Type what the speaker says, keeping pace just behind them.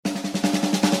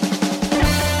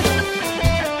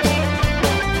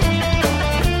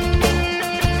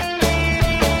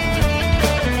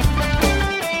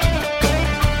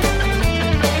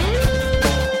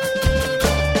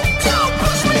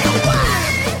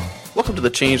welcome to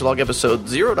the Changelog episode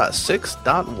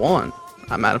 0.6.1.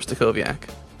 I'm Adam Stachowiak.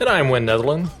 And I'm Wynn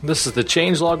Netherland. This is the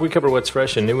Changelog. We cover what's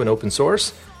fresh and new in open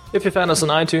source. If you found us on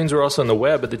iTunes, we're also on the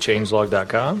web at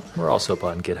thechangelog.com. We're also up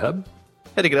on GitHub.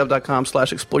 Head to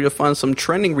github.com/explore. You'll find some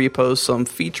trending repos, some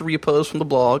feature repos from the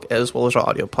blog, as well as our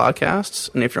audio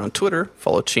podcasts. And if you're on Twitter,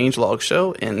 follow Changelog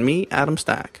Show and me, Adam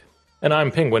Stack. And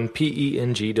I'm Penguin,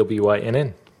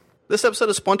 Pengwinn. This episode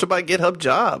is sponsored by GitHub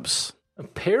Jobs. A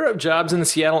pair of jobs in the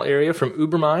Seattle area from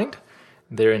Ubermind.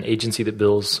 They're an agency that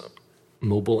builds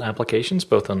mobile applications,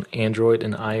 both on Android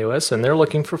and iOS, and they're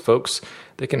looking for folks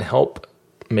that can help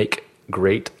make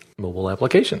great mobile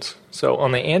applications. So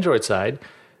on the Android side,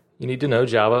 you need to know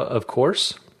Java, of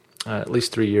course. At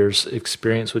least 3 years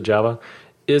experience with Java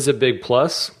is a big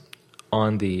plus.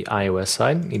 On the iOS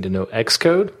side, you need to know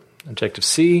Xcode,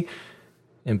 Objective-C,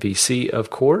 MVC, of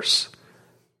course.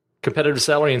 Competitive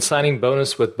salary and signing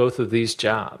bonus with both of these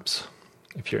jobs.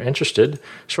 If you're interested,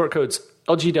 shortcodes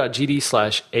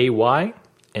lg.gd/AY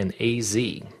and AZ.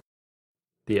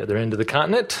 The other end of the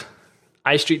continent,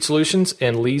 iStreet Solutions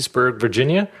in Leesburg,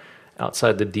 Virginia,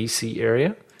 outside the DC area.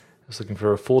 I was looking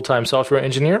for a full-time software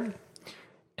engineer,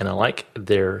 and I like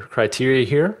their criteria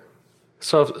here.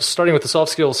 So, starting with the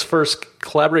soft skills first,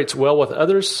 collaborates well with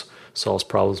others, solves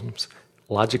problems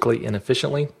logically and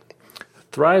efficiently,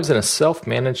 thrives in a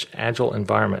self-managed agile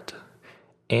environment.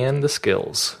 And the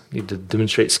skills. Need to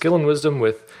demonstrate skill and wisdom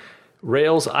with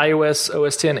Rails, iOS,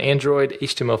 OS X, Android,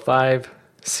 HTML5,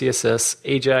 CSS,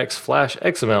 Ajax, Flash,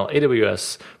 XML,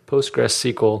 AWS,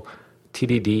 PostgreSQL,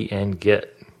 TDD, and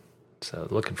Git. So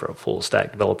looking for a full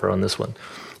stack developer on this one.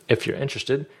 If you're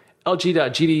interested,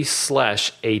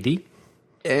 lg.gd/AD.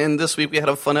 And this week we had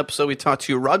a fun episode. We talked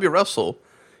to Robby Russell.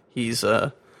 He's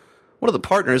one of the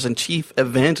partners and chief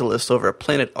evangelist over at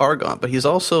Planet Argon, but he's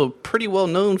also pretty well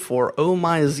known for Oh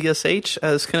My Zsh,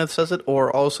 as Kenneth says it,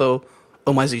 or also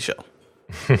Oh My Zsh Show.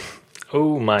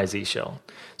 Oh My Zsh Show.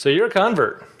 So you're a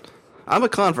convert. I'm a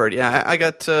convert, yeah. I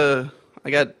got, I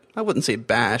wouldn't say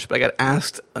bashed, but I got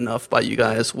asked enough by you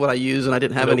guys what I use, and I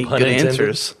didn't have any good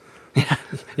answers.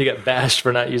 You got bashed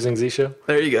for not using Zsh Show?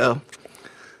 There you go.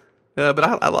 But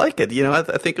I like it. You know, I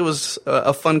think it was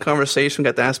a fun conversation.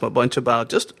 Got to ask him a bunch about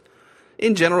just,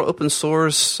 in general, open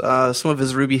source, some of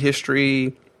his Ruby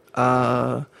history.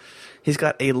 He's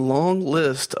got a long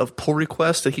list of pull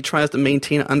requests that he tries to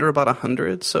maintain under about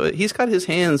 100. So he's got his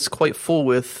hands quite full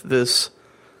with this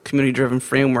community-driven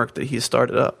framework that he's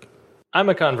started up. I'm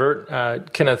a convert.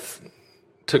 Kenneth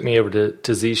took me over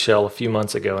to Z Shell a few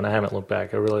months ago, and I haven't looked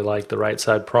back. I really like the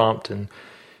right-side prompt and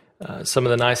some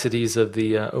of the niceties of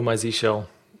the Oh My Zsh Shell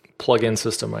plugin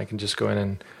system. I can just go in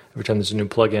and every time there's a new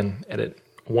plugin, edit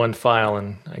one file,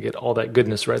 and I get all that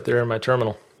goodness right there in my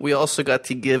terminal. We also got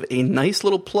to give a nice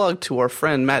little plug to our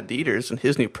friend Matt Dieters and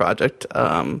his new project.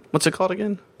 What's it called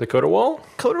again? The Coder Wall?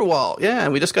 Coder Wall, yeah.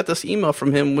 And we just got this email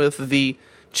from him with the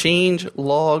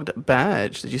Changelogged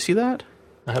badge. Did you see that?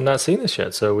 I have not seen this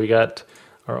yet, so we got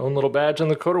our own little badge on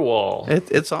the Coder Wall.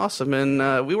 It's awesome,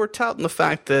 and we were touting the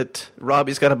fact that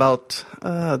Robby's got about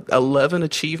 11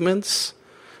 achievements,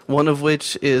 one of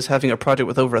which is having a project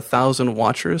with over 1,000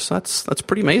 watchers. That's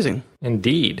pretty amazing.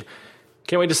 Indeed.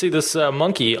 Can't wait to see this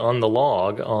monkey on the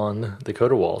log on the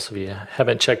Coder Wall. So if you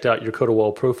haven't checked out your Coder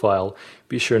Wall profile,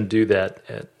 be sure and do that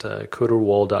at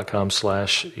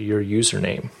coderwall.com/your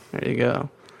username. There you go.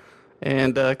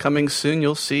 And coming soon,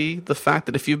 you'll see the fact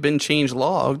that if you've been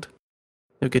changelogged,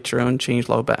 you'll get your own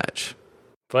changelog badge.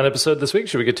 Fun episode this week.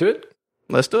 Should we get to it?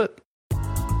 Let's do it.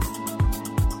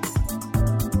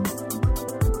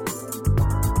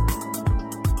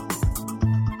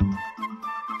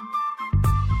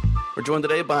 We're joined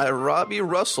today by Robby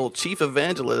Russell, Chief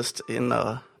Evangelist and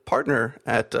partner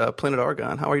at Planet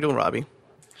Argon. How are you doing, Robby?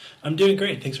 I'm doing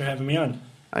great. Thanks for having me on.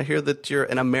 I hear that you're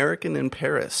an American in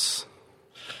Paris.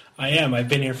 I am. I've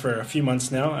been here for a few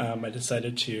months now. I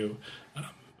decided to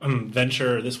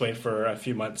venture this way for a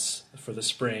few months for the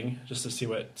spring, just to see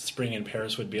what spring in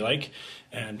Paris would be like,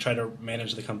 and try to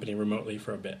manage the company remotely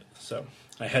for a bit. So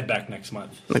I head back next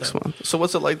month. Next month. So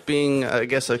what's it like being, I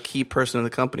guess, a key person in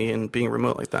the company and being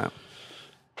remote like that?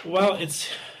 Well,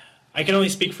 I can only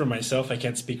speak for myself. I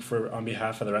can't speak on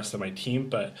behalf of the rest of my team.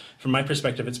 But from my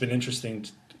perspective, it's been interesting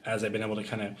as I've been able to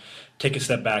kind of take a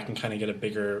step back and kind of get a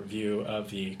bigger view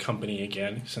of the company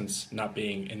again, since not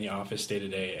being in the office day to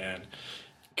day and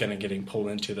kind of getting pulled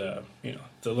into the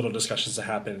little discussions that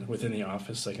happen within the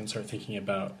office. I can start thinking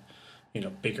about,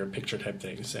 bigger picture type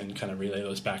things and kind of relay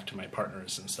those back to my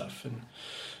partners and stuff and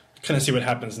kind of see what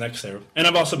happens next there. And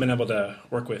I've also been able to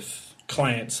work with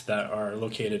clients that are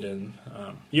located in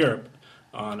Europe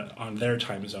on their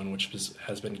time zone, which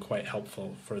has been quite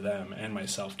helpful for them and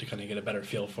myself to kind of get a better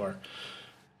feel for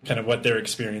kind of what they're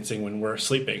experiencing when we're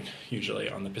sleeping, usually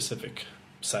on the Pacific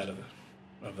side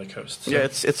of the coast. So, yeah,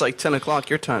 it's like 10 o'clock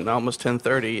your time, almost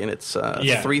 10:30, and it's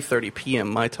 3:30 p.m.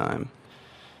 my time.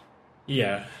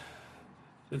 Yeah.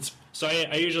 So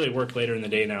I usually work later in the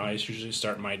day now. I usually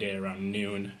start my day around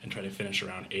noon and try to finish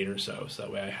around 8 or so. So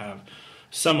that way I have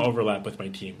some overlap with my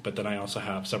team, but then I also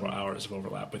have several hours of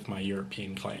overlap with my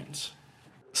European clients.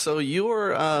 So you're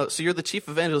the chief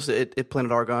evangelist at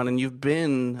Planet Argon, and you've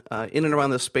been in and around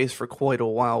this space for quite a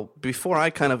while. Before I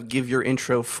kind of give your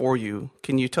intro for you,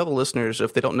 can you tell the listeners,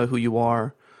 if they don't know who you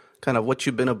are, kind of what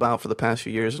you've been about for the past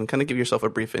few years, and kind of give yourself a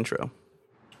brief intro?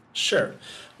 Sure.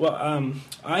 Well,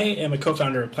 I am a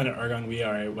co-founder of Planet Argon. We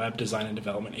are a web design and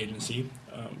development agency.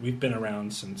 We've been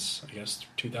around since, I guess,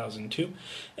 2002.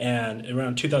 And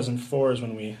around 2004 is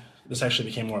when this actually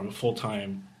became more of a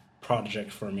full-time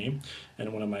project for me.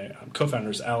 And one of my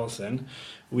co-founders, Allison,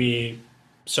 we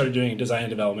started doing design and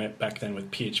development back then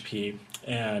with PHP.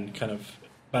 And kind of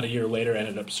about a year later,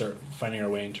 ended up finding our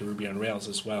way into Ruby on Rails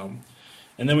as well.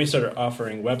 And then we started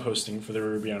offering web hosting for the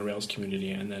Ruby on Rails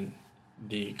community. And then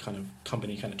the kind of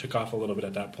company kind of took off a little bit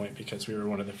at that point because we were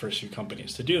one of the first few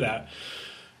companies to do that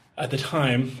at the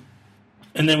time.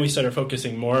 And then we started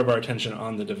focusing more of our attention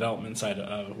on the development side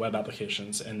of web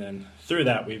applications. And then through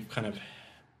that, we've kind of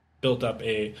built up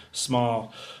a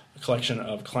small collection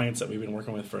of clients that we've been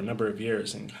working with for a number of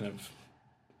years and kind of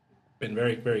been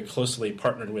very, very closely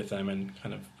partnered with them and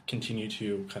kind of continue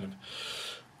to kind of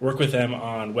work with them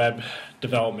on web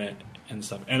development and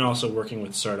stuff, and also working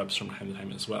with startups from time to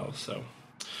time as well. So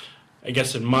I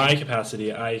guess in my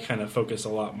capacity, I kind of focus a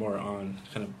lot more on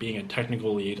kind of being a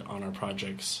technical lead on our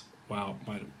projects, while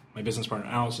my business partner,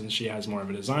 Allison, she has more of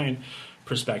a design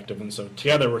perspective. And so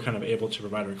together we're kind of able to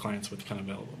provide our clients with kind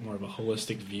of more of a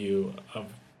holistic view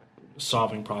of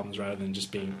solving problems rather than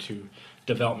just being too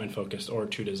development focused or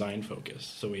too design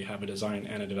focused. So we have a design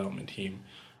and a development team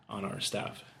on our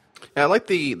staff. Yeah, I like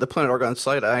the Planet Argon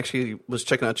site. I actually was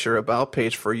checking out your about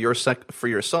page for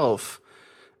yourself,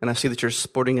 and I see that you're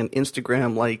sporting an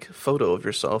Instagram-like photo of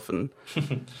yourself. And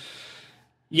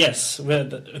yes,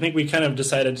 I think we kind of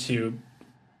decided to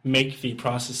make the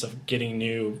process of getting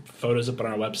new photos up on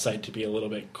our website to be a little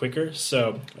bit quicker.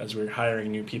 So as we're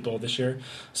hiring new people this year,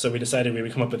 so we decided we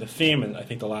would come up with a theme, and I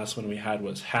think the last one we had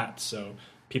was hats. So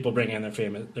people bring in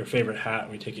their favorite hat,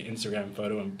 and we take an Instagram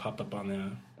photo and pop up on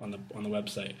the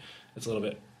website. It's a little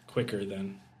bit quicker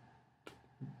than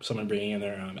someone bringing in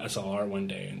their SLR one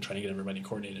day and trying to get everybody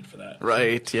coordinated for that.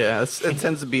 Right, yeah, it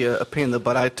tends to be a pain in the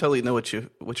butt. I totally know what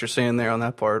you're saying there on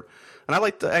that part. And I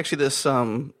like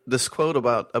this quote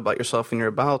about yourself in your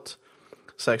about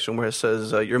section where it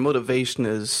says your motivation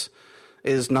is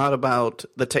not about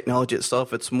the technology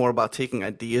itself. It's more about taking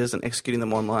ideas and executing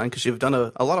them online, because you've done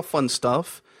a lot of fun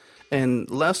stuff, and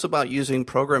less about using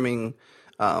programming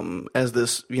as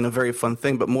this very fun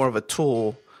thing, but more of a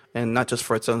tool and not just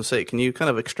for its own sake. Can you kind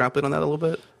of extrapolate on that a little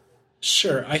bit?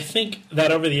 Sure. I think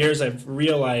that over the years I've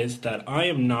realized that I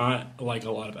am not like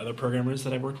a lot of other programmers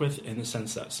that I've worked with, in the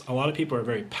sense that a lot of people are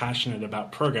very passionate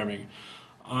about programming.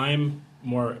 I'm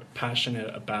more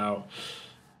passionate about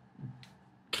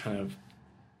kind of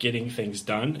getting things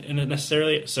done in it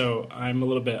necessarily. So I'm a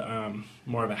little bit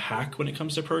more of a hack when it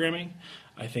comes to programming.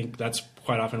 I think that's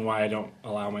quite often why I don't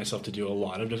allow myself to do a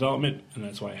lot of development, and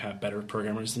that's why I have better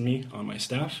programmers than me on my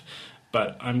staff.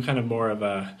 But I'm kind of more of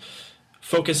a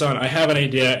focus on, I have an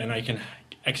idea and I can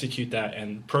execute that,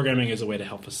 and programming is a way to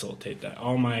help facilitate that.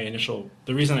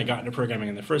 The reason I got into programming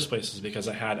in the first place is because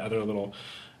I had other little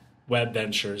web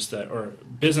ventures or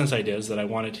business ideas that I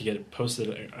wanted to get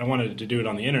posted. I wanted to do it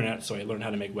on the internet, so I learned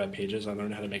how to make web pages. I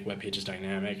learned how to make web pages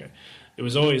dynamic. It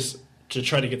was always to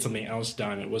try to get something else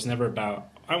done. It was never about,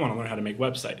 I want to learn how to make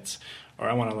websites, or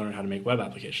I want to learn how to make web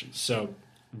applications. So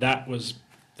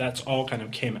that's all kind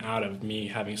of came out of me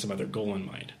having some other goal in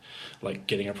mind, like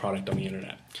getting a product on the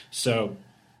internet. So,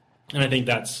 and I think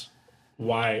that's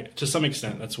why, to some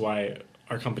extent, that's why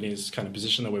our company is kind of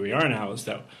positioned the way we are now, is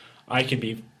that I can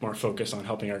be more focused on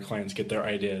helping our clients get their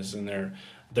ideas and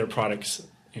their products,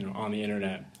 on the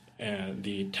internet. And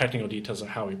the technical details of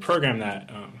how we program that,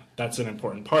 that's an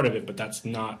important part of it, but that's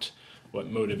not what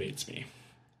motivates me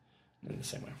in the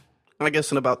same way. I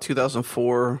guess in about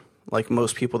 2004, like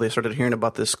most people, they started hearing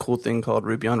about this cool thing called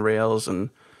Ruby on Rails,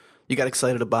 and you got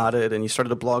excited about it, and you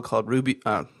started a blog called Robby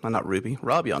on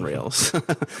Rails.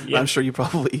 Yeah. I'm sure you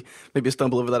probably maybe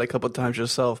stumbled over that a couple of times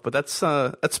yourself, but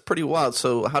that's pretty wild.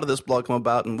 So how did this blog come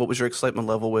about, and what was your excitement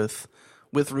level with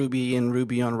Ruby and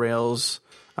Ruby on Rails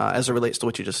as it relates to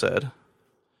what you just said?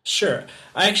 Sure.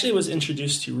 I actually was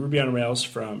introduced to Ruby on Rails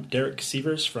from Derek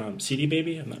Sievers from CD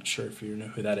Baby. I'm not sure if you know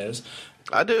who that is.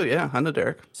 I do, yeah. I know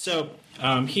Derek. So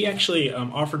he actually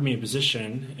offered me a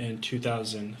position in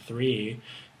 2003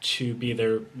 to be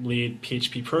their lead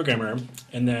PHP programmer,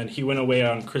 and then he went away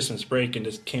on Christmas break and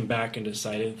just came back and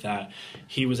decided that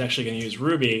he was actually going to use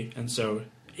Ruby, and so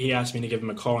he asked me to give him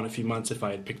a call in a few months if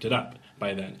I had picked it up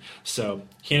by then. So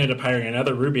he ended up hiring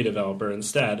another Ruby developer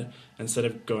instead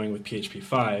of going with PHP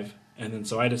 5, and then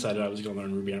so I decided I was going to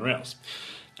learn Ruby on Rails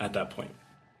at that point.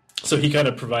 So he kind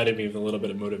of provided me with a little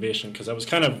bit of motivation because I was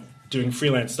kind of doing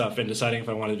freelance stuff and deciding if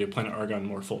I wanted to do Planet Argon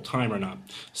more full-time or not.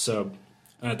 So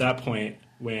at that point,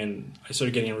 when I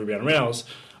started getting Ruby on Rails,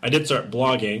 I did start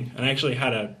blogging, and I actually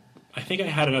I think I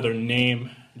had another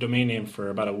domain name for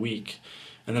about a week,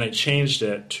 and then I changed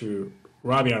it to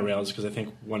Robby on Rails because I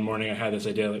think one morning I had this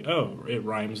idea like, oh, it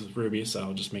rhymes with Ruby, so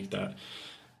I'll just make that,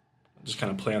 just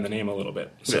kind of play on the name a little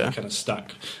bit. So it kind of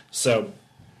stuck. So,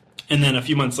 and then a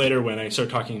few months later when I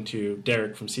started talking to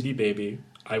Derek from CD Baby,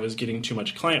 I was getting too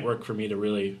much client work for me to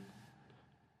really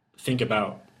think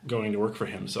about going to work for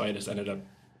him. So I just ended up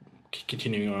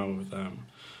continuing on with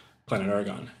Planet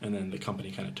Argon, and then the company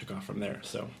kind of took off from there.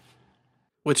 So,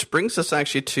 which brings us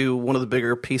actually to one of the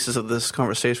bigger pieces of this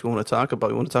conversation we want to talk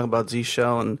about. We want to talk about Z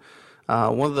Shell, and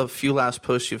one of the few last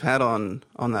posts you've had on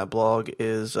that blog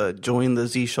is join the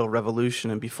Z Shell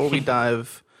revolution. And before we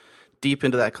dive deep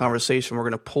into that conversation, we're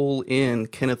going to pull in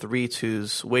Kenneth Reitz,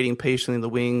 who's waiting patiently in the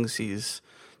wings. He's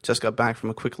just got back from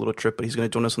a quick little trip, but he's going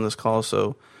to join us on this call.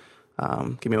 So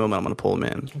give me a moment. I'm going to pull him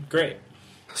in. Great.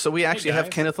 So we actually have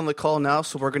Kenneth on the call now,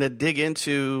 so we're going to dig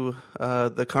into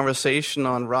the conversation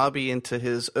on Robby, into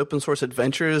his open source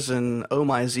adventures, and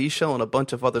My Zsh, and a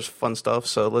bunch of other fun stuff.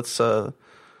 So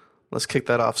let's kick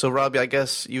that off. So Robby, I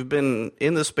guess you've been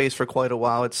in this space for quite a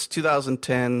while. It's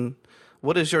 2010.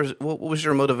 What was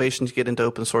your motivation to get into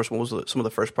open source? What was some of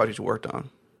the first projects you worked on?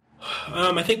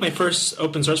 I think my first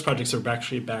open source projects were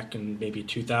actually back in maybe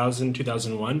 2000,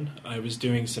 2001. I was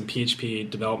doing some PHP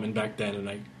development back then, and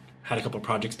I had a couple of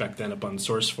projects back then up on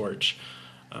SourceForge.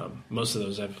 Most of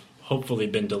those have hopefully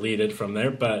been deleted from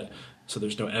there, but so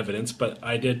there's no evidence. But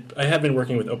I have been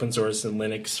working with open source and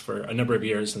Linux for a number of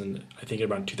years, and I think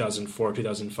around 2004,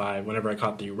 2005, whenever I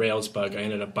caught the Rails bug, I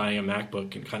ended up buying a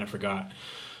MacBook and kind of forgot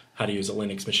how to use a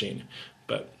Linux machine.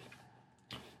 But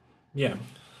yeah,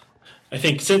 I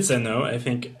think since then, though, I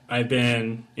think I've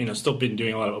been, still been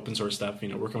doing a lot of open source stuff,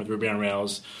 working with Ruby on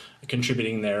Rails,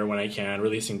 contributing there when I can,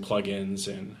 releasing plugins,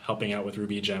 and helping out with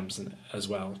Ruby gems as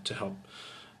well to help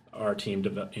our team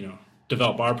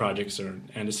develop our projects and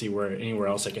to see anywhere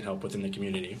else I can help within the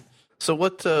community. So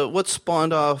what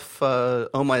spawned off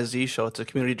My Zsh? It's a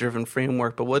community-driven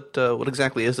framework, but what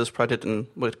exactly is this project, and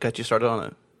what got you started on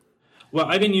it? Well,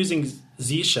 I've been using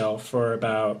Z Shell for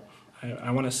about,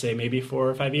 I want to say maybe 4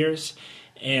 or 5 years,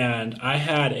 and I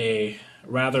had a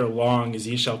rather long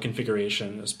Z Shell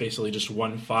configuration. It was basically just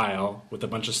one file with a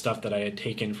bunch of stuff that I had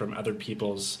taken from other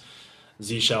people's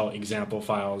Z Shell example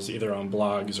files, either on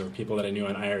blogs or people that I knew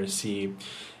on IRC,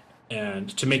 and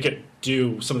to make it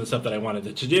do some of the stuff that I wanted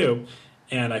it to do.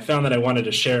 And I found that I wanted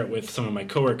to share it with some of my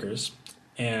coworkers.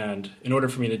 And in order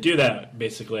for me to do that,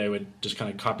 basically I would just kind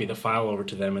of copy the file over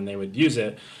to them and they would use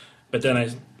it. But then I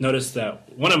noticed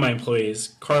that one of my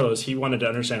employees, Carlos, he wanted to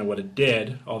understand what it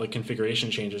did, all the configuration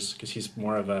changes, because he's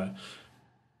more of a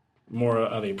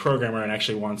programmer and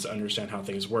actually wants to understand how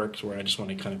things work, where I just want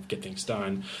to kind of get things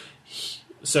done.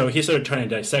 So he started trying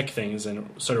to dissect things and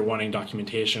started wanting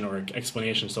documentation or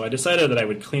explanation. So I decided that I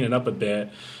would clean it up a bit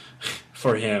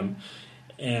for him.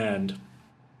 And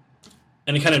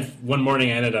kind of one morning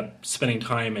I ended up spending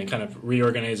time and kind of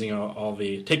reorganizing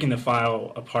taking the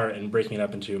file apart and breaking it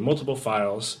up into multiple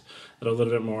files that are a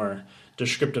little bit more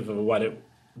descriptive of what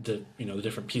the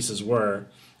different pieces were,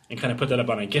 and kind of put that up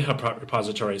on a GitHub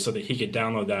repository so that he could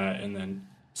download that and then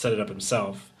set it up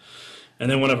himself.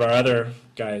 And then one of our other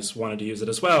guys wanted to use it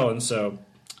as well, and so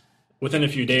within a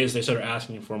few days they started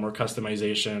asking for more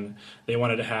customization. They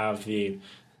wanted to have the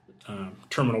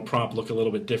terminal prompt look a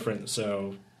little bit different,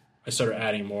 so I started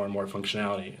adding more and more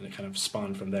functionality, and it kind of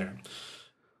spawned from there.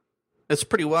 It's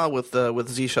pretty wild with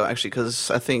Z Shell, actually, because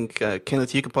I think,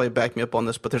 Kenneth, you can probably back me up on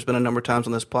this, but there's been a number of times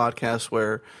on this podcast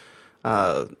where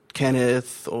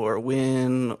Kenneth or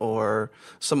Win or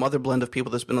some other blend of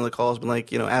people that's been on the call has been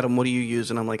like, Adam, what do you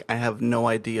use? And I'm like, I have no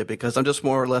idea, because I'm just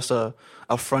more or less a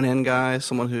front-end guy,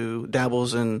 someone who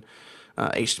dabbles in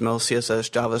HTML, CSS,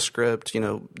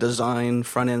 JavaScript, design,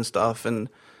 front-end stuff, and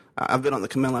I've been on the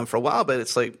command line for a while, but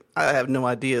it's like I have no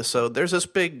idea. So there's this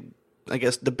big, I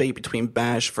guess, debate between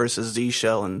Bash versus Z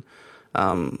Shell,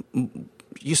 and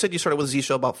you said you started with Z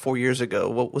Shell about 4 years ago.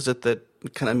 What was it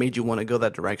that kind of made you want to go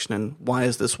that direction, and why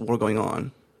is this war going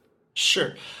on?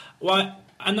 Sure. Well,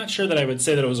 I'm not sure that I would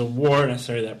say that it was a war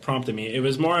necessarily that prompted me. It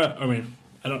was more,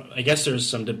 I guess there's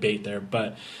some debate there,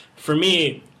 but for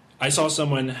me, I saw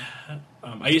someone,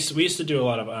 we used to do a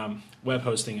lot of web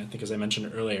hosting, I think, as I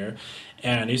mentioned earlier,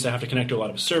 and I used to have to connect to a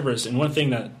lot of servers, and one thing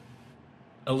that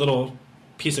a little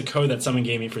piece of code that someone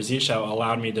gave me for Z Shell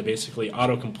allowed me to basically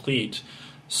autocomplete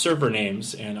server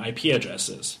names and IP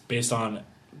addresses based on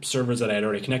servers that I had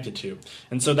already connected to.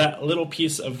 And so that little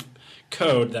piece of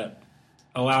code that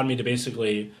allowed me to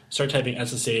basically start typing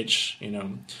SSH,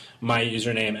 my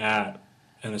username at,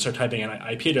 and then start typing an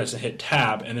IP address and hit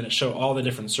tab, and then it show all the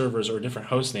different servers or different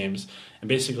host names, and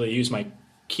basically use my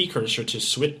key cursor to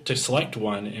select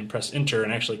one and press enter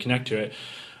and actually connect to it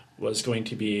I was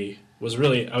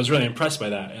really impressed by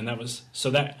that, and that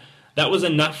was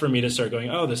enough for me to start going,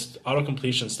 oh, this auto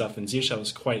completion stuff in Z Shell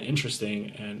is quite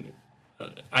interesting, and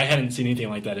I hadn't seen anything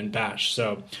like that in Bash,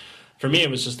 so. For me,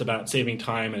 it was just about saving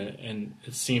time, and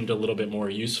it seemed a little bit more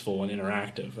useful and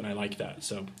interactive, and I liked that.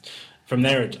 So from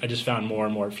there, I just found more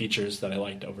and more features that I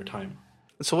liked over time.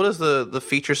 So what is the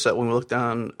feature set when we look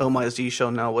down My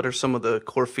Zsh now? What are some of the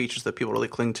core features that people really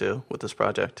cling to with this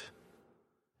project?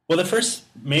 Well, the first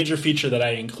major feature that I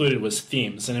included was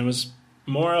themes, and it was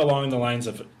more along the lines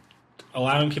of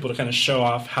allowing people to kind of show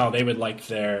off how they would like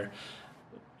their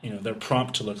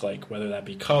prompt to look like, whether that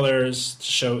be colors, to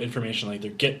show information like their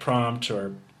get prompt,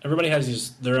 or everybody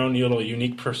has their own little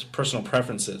unique personal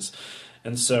preferences.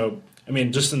 And so,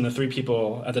 just in the 3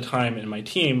 people at the time in my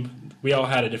team, we all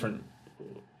had a different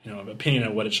opinion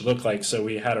of what it should look like, so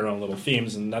we had our own little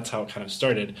themes, and that's how it kind of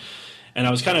started. And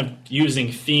I was kind of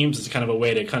using themes as kind of a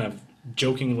way to kind of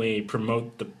jokingly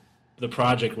promote the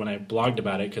project when I blogged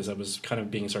about it, because I was kind of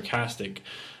being sarcastic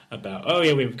about, oh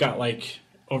yeah, we've got like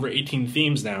over 18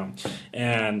 themes now,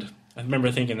 and I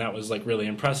remember thinking that was like really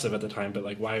impressive at the time, but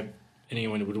like why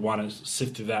anyone would want to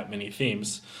sift through that many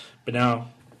themes. But now,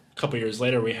 a couple years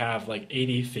later, we have like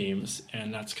 80 themes,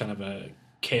 and that's kind of a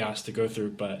chaos to go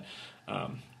through, but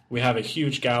we have a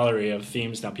huge gallery of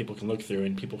themes now people can look through,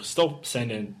 and people still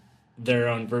send in their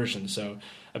own version. So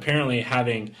apparently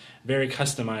having very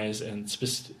customized and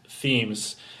specific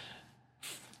themes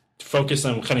focused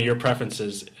on kind of your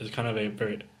preferences is kind of a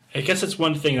very... I guess it's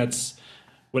one thing that's,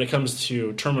 when it comes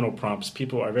to terminal prompts,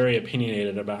 people are very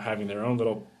opinionated about having their own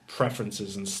little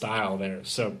preferences and style there.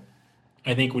 So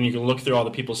I think when you can look through all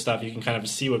the people's stuff, you can kind of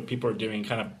see what people are doing,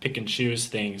 kind of pick and choose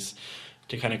things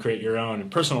to kind of create your own and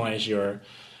personalize your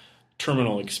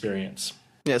terminal experience.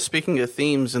 Yeah, speaking of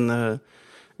themes in the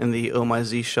My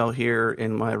Zsh shell here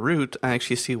in my root, I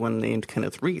actually see one named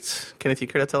Kenneth Reitz. Kenneth, you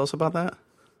care to tell us about that?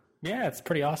 Yeah, it's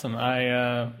pretty awesome.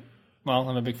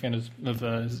 I'm a big fan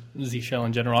of Z Shell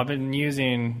in general.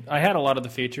 I had a lot of the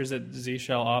features that Z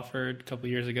Shell offered a couple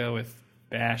of years ago with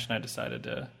Bash, and I decided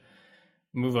to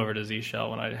move over to Z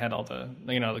Shell when I had all the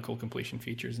the cool completion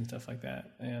features and stuff like that.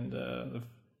 And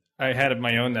I had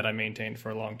my own that I maintained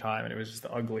for a long time, and it was just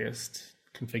the ugliest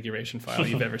configuration file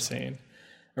you've ever seen.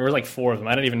 There were like 4 of them.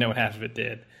 I didn't even know what half of it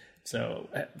did. So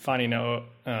finding My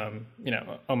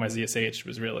ZSH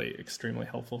was really extremely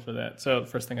helpful for that. So the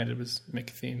first thing I did was make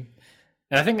a theme.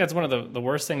 And I think that's one of the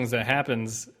worst things that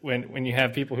happens when you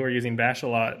have people who are using Bash a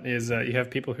lot is you have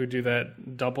people who do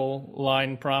that double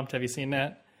line prompt. Have you seen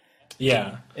that?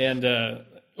 Yeah. And it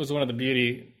was one of the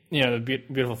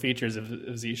beautiful features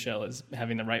of Z Shell is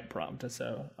having the right prompt.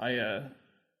 So I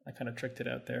kind of tricked it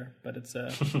out there, but it's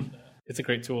it's a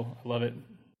great tool. I love it.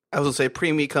 I was going to say,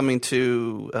 pre-me coming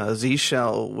to Z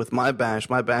Shell with my Bash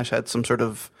had some sort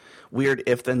of weird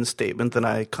if-then statement that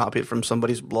I copied from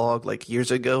somebody's blog like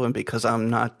years ago, and because I'm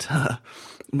not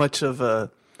much of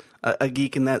a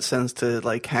geek in that sense to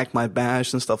like hack my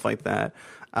Bash and stuff like that,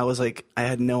 I was like, I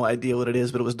had no idea what it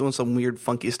is, but it was doing some weird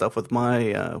funky stuff with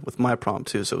my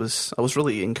prompt too. So I was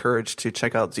really encouraged to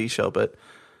check out Z Shell, but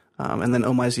and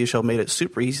then My Zsh shell made it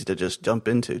super easy to just jump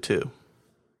into too.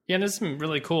 Yeah, and there's some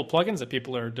really cool plugins that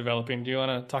people are developing. Do you want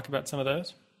to talk about some of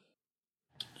those?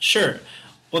 Sure.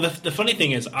 Well, the funny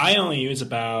thing is, I only use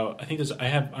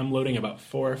I'm loading about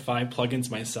 4 or 5 plugins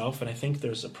myself, and I think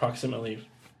there's approximately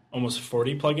almost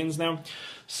 40 plugins now.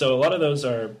 So a lot of those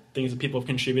are things that people have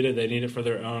contributed. They need it for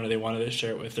their own, or they wanted to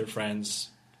share it with their friends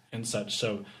and such.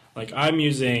 So like I'm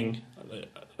using,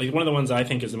 like one of the ones I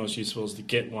think is the most useful is the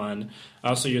Git one. I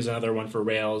also use another one for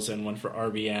Rails and one for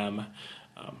RBM.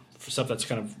 For stuff that's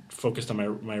kind of focused on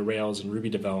my Rails and Ruby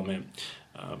development.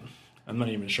 I'm not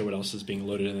even sure what else is being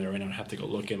loaded in there right now. I have to go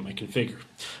look in my configure.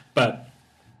 But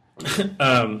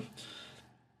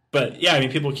But yeah, I mean,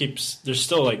 there's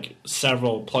still like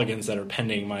several plugins that are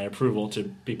pending my approval to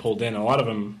be pulled in. A lot of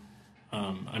them,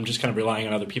 I'm just kind of relying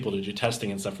on other people to do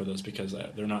testing and stuff for those because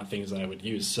they're not things that I would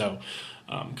use. So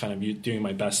kind of doing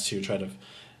my best to try to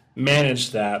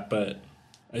manage that, but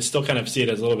I still kind of see it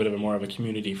as a little bit of more of a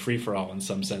community free-for-all in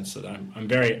some sense, that I'm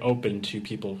very open to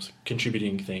people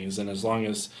contributing things, and as long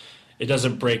as it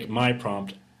doesn't break my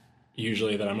prompt,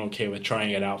 usually that I'm okay with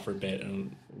trying it out for a bit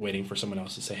and waiting for someone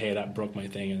else to say, hey, that broke my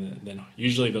thing, and then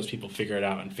usually those people figure it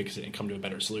out and fix it and come to a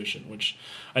better solution, which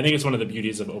I think is one of the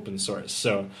beauties of open source.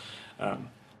 So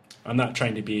I'm not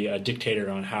trying to be a dictator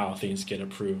on how things get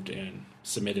approved and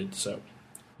submitted, so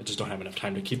I just don't have enough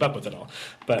time to keep up with it all.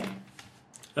 But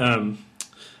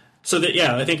so that,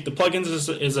 yeah, I think the plugins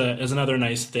is another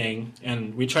nice thing,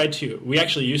 and we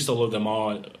actually used to load them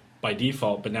all by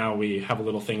default, but now we have a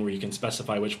little thing where you can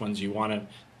specify which ones you want to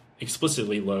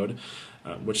explicitly load,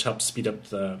 which helps speed up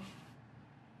the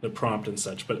prompt and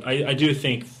such. But I do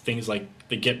think things like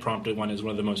the get prompted one is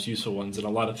one of the most useful ones, and a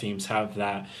lot of themes have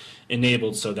that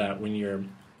enabled so that when you're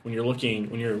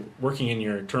working in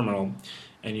your terminal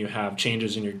and you have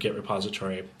changes in your Git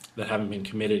repository that haven't been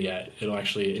committed yet, it'll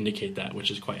actually indicate that, which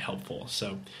is quite helpful.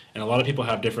 So, and a lot of people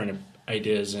have different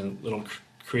ideas and little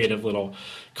creative little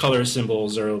color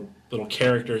symbols or little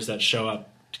characters that show up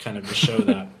to kind of show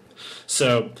that.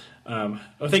 So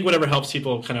I think whatever helps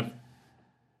people kind of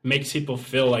makes people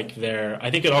feel like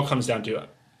I think it all comes down to,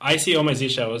 I see My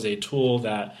Zsh as a tool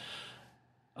that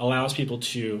allows people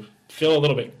to feel a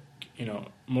little bit,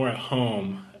 more at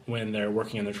home when they're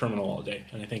working in their terminal all day.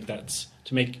 And I think that's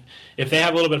if they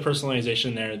have a little bit of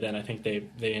personalization there, then I think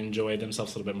they enjoy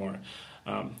themselves a little bit more.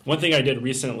 One thing I did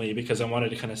recently, because I wanted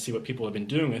to kind of see what people have been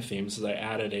doing with themes, is I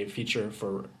added a feature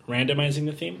for randomizing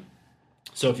the theme.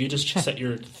 So if you just set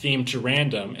your theme to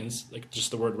random, and like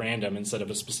just the word random instead of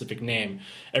a specific name,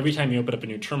 every time you open up a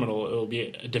new terminal, it will be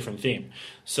a different theme.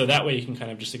 So that way you can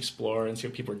kind of just explore and see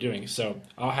what people are doing. So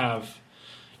I'll have,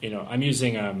 I'm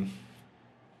using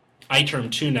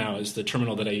iTerm 2 now is the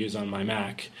terminal that I use on my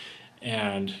Mac,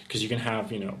 and because you can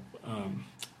have,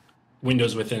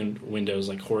 windows within windows,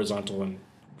 like horizontal and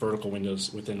vertical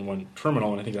windows within one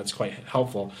terminal, and I think that's quite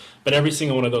helpful. But every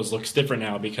single one of those looks different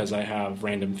now because I have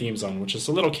random themes on, which is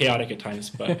a little chaotic at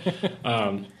times, but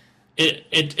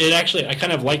it actually, I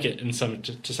kind of like it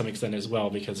to some extent as well,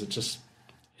 because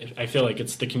I feel like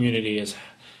it's the community has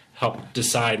helped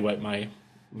decide what my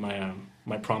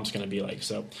prompt's going to be like.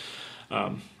 So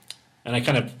and I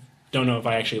kind of don't know if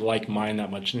I actually like mine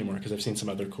that much anymore because I've seen some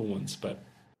other cool ones, but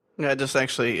yeah, I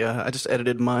just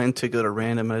edited mine to go to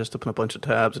random. I just opened a bunch of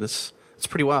tabs, and it's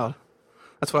pretty wild.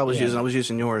 That's what I was using. I was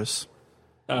using yours.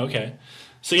 Oh, okay.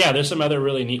 So yeah, there's some other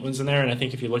really neat ones in there, and I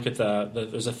think if you look at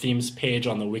there's a themes page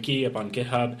on the wiki up on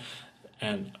GitHub,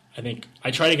 and I think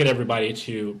I try to get everybody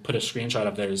to put a screenshot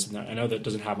of theirs. I know that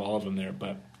doesn't have all of them there,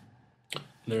 but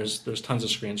there's tons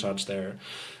of screenshots there.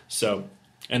 So,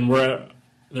 and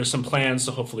there's some plans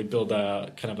to hopefully build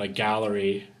a kind of a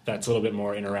gallery that's a little bit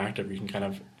more interactive. You can kind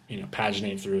of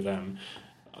paginate through them,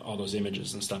 all those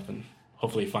images and stuff, and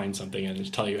hopefully find something and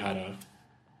just tell you how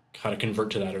to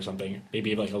convert to that or something.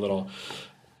 Maybe like a little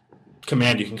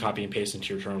command you can copy and paste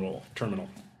into your terminal.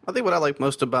 I think what I like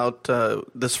most about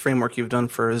this framework you've done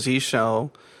for Z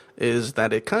Shell is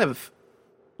that it kind of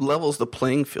levels the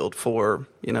playing field for,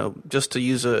 just to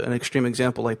use an extreme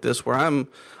example like this, where I'm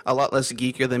a lot less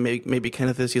geekier than maybe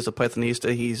Kenneth is. He's a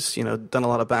Pythonista. He's, done a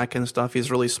lot of back-end stuff. He's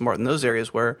really smart in those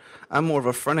areas, where I'm more of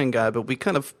a front-end guy, but we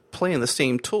kind of play in the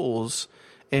same tools,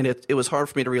 and it was hard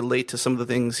for me to relate to some of the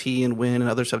things he and Win and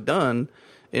others have done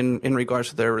in regards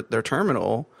to their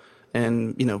terminal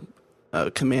and,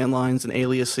 command lines and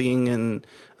aliasing and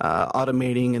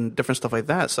automating and different stuff like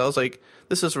that. So I was like,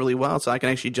 this is really wild. So I can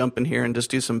actually jump in here and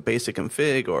just do some basic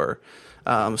config or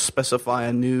specify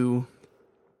a new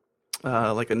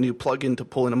plugin to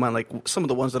pull into mine. Like some of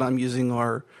the ones that I'm using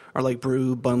are like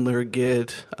Brew, Bundler,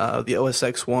 Git, the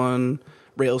OSX one,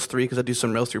 Rails 3, because I do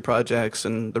some Rails 3 projects,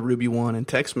 and the Ruby one and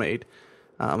TextMate.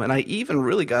 And I even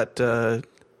really got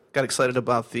excited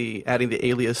about adding the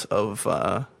alias of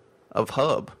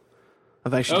Hub.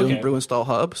 I've actually doing brew install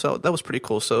hub, so that was pretty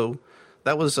cool. So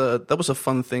that was a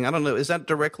fun thing. I don't know, is that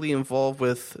directly involved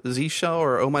with Z Shell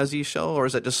or My Zsh, or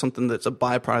is that just something that's a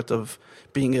byproduct of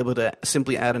being able to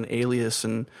simply add an alias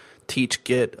and teach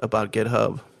Git about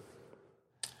GitHub?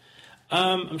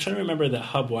 I'm trying to remember the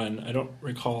hub one. I don't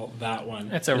recall that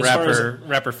one. It's a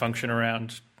wrapper function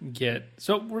around Git.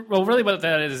 So, well, really, what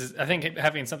that is I think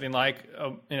having something like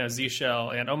Z Shell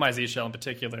and My Zsh in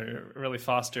particular really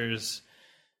fosters.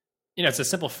 It's a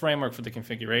simple framework for the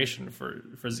configuration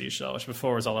for Z Shell, which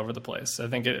before was all over the place. I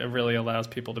think it really allows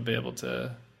people to be able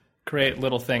to create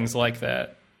little things like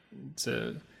that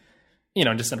to,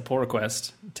 just send a pull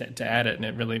request to add it, and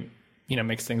it really,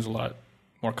 makes things a lot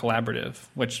more collaborative,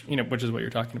 which is what you're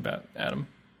talking about, Adam.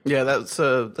 Yeah, that's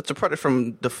a project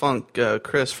from defunct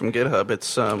Chris from GitHub.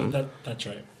 It's that's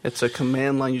right. It's a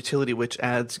command line utility which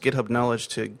adds GitHub knowledge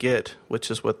to Git,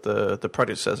 which is what the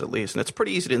project says at least. And it's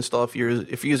pretty easy to install if you're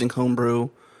using Homebrew.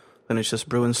 Then it's just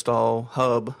brew install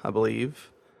hub, I believe.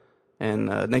 And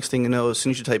next thing you know, as soon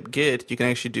as you type Git, you can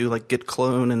actually do like git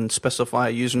clone and specify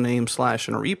a username /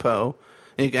 and a repo,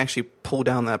 and you can actually pull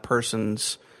down that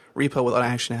person's repo without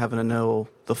actually having to know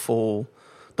the full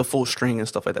string and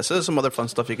stuff like that. So there's some other fun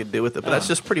stuff you could do with it, but that's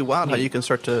just pretty wild how you can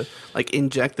start to like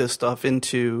inject this stuff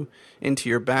into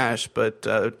your bash. But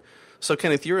so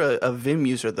Kenneth, you're a Vim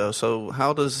user though. So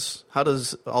how does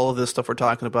all of this stuff we're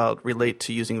talking about relate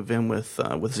to using Vim with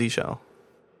Zsh shell?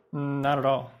 Not at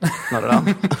all. Not at all.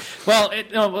 Well,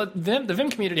 the Vim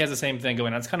community has the same thing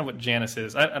going on. It's kind of what Janus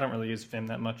is. I don't really use Vim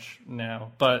that much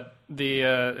now, but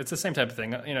it's the same type of thing.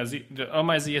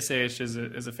 My Zsh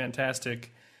is a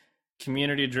fantastic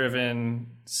community-driven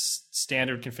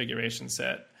standard configuration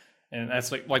set, and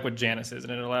that's like what Janus is,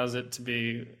 and it allows it to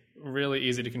be really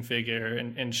easy to configure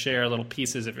and share little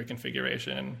pieces of your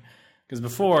configuration. Because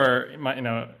before,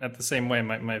 at the same way,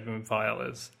 my Vim file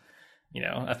is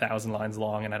 1,000 lines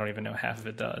long, and I don't even know half of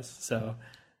it does. So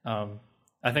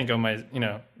I think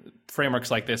frameworks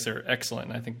like this are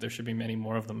excellent. I think there should be many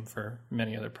more of them for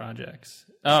many other projects.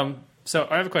 So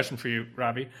I have a question for you,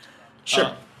 Robby.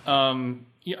 Sure.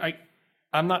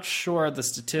 I'm not sure the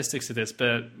statistics of this,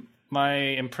 but my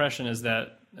impression is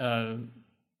that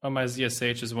My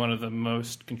Zsh is one of the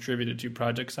most contributed to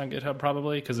projects on GitHub,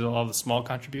 probably because of all the small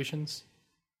contributions.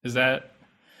 Is that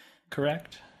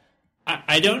correct?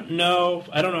 I don't know.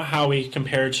 I don't know how we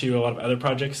compare to a lot of other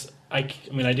projects. I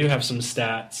do have some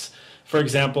stats. For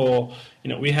example,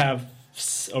 we have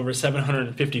over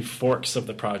 750 forks of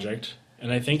the project,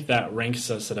 and I think that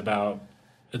ranks us at about.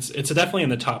 It's definitely in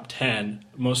the top 10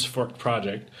 most forked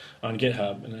project on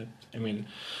GitHub,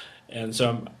 and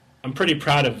so I'm pretty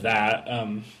proud of that.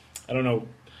 I don't know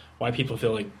why people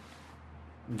feel like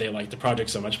they like the project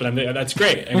so much, but that's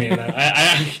great.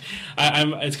 It's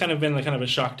kind of been kind of a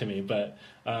shock to me, but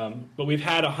we've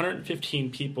had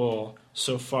 115 people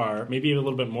so far, maybe a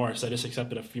little bit more. So I just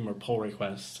accepted a few more pull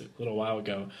requests a little while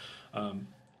ago.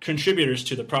 Contributors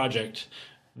to the project.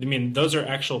 Those are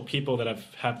actual people that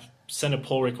have sent a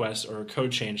pull request or a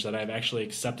code change that I've actually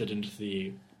accepted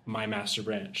into my master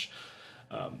branch.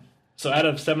 So out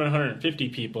of 750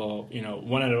 people,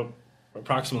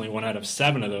 approximately 1 out of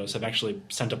 7 of those have actually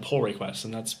sent a pull request,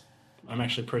 and I'm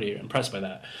actually pretty impressed by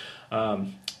that.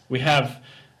 We have,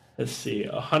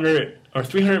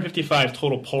 355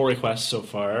 total pull requests so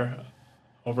far,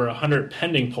 over 100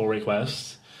 pending pull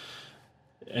requests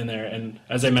in there, and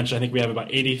as I mentioned, I think we have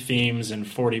about 80 themes and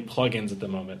 40 plugins at the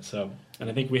moment. So, and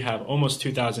I think we have almost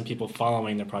 2,000 people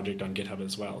following the project on GitHub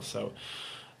as well. So,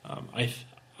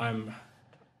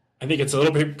 I think it's a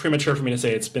little bit premature for me to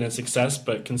say it's been a success,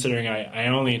 but considering I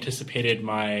only anticipated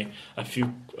a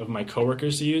few of my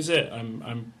coworkers to use it,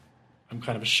 I'm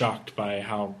kind of shocked by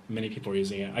how many people are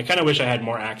using it. I kind of wish I had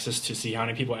more access to see how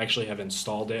many people actually have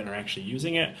installed it and are actually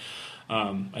using it.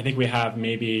 I think we have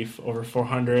maybe over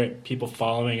 400 people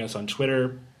following us on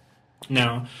Twitter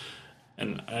now,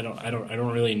 and I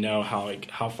don't really know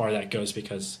how far that goes,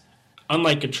 because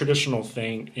unlike a traditional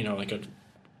thing, like a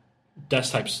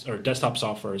desktop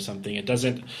software or something,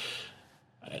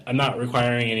 I'm not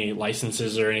requiring any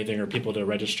licenses or anything or people to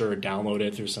register or download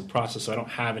it through some process, so I don't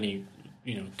have any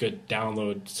good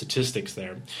download statistics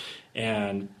there,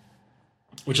 and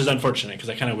which is unfortunate, because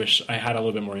I kind of wish I had a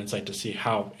little bit more insight to see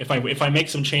how, if I make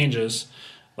some changes,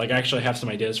 like I actually have some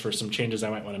ideas for some changes I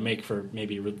might want to make for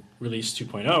maybe release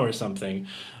 2.0 or something,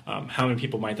 how many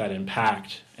people might that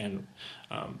impact, and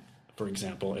for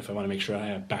example, if I want to make sure I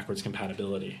have backwards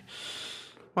compatibility.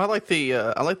 Well, I like the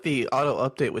auto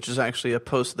update, which is actually a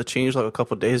post of the changelog a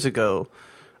couple of days ago.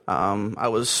 I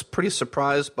was pretty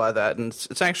surprised by that, and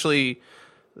it's actually,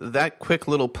 that quick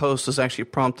little post has actually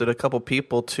prompted a couple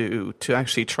people to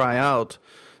actually try out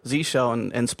Zsh shell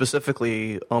and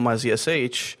specifically My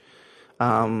Zsh.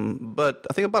 But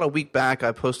I think about a week back,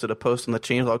 I posted a post on the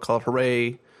changelog called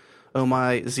 "Hooray!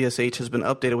 My Zsh has been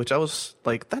updated," which I was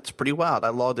like, that's pretty wild. I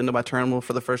logged into my terminal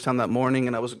for the first time that morning,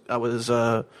 and I was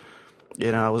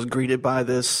greeted by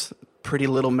this pretty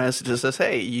little message that says,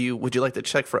 "Hey, would you like to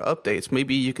check for updates?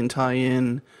 Maybe you can tie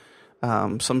in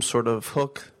some sort of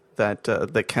hook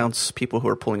that counts people who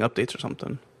are pulling updates or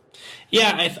something."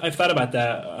 Yeah, I've thought about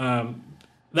that.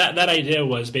 That idea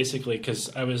was basically because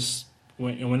I was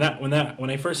when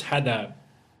I first had that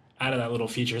added that little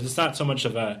feature. It's not so much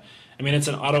of a, I mean, it's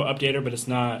an auto updater, but it's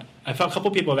not. I felt a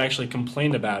couple people have actually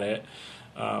complained about it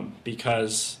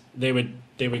because they would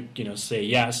say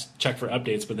yes, check for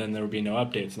updates, but then there would be no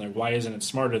updates. And like, why isn't it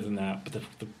smarter than that? But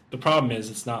the problem is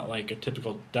it's not like a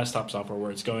typical desktop software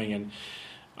where it's going in.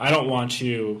 I don't want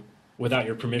to, without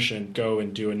your permission, go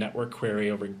and do a network query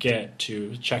over Git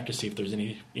to check to see if there's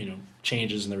any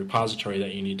changes in the repository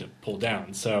that you need to pull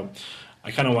down. So I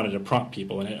kind of wanted to prompt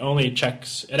people, and it only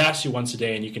checks. It asks you once a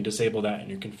day, and you can disable that in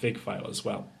your config file as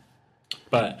well.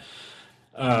 But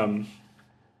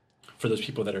for those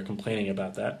people that are complaining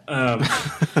about that,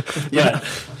 yeah.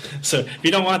 So if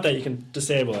you don't want that, you can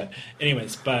disable it.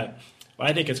 Anyways, but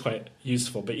I think it's quite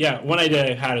useful. But yeah, one idea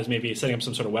I had is maybe setting up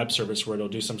some sort of web service where it'll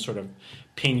do some sort of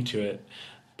ping to it.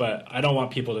 But I don't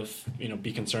want people to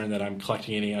be concerned that I'm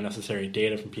collecting any unnecessary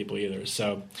data from people either.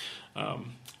 So I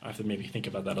have to maybe think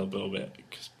about that a little bit,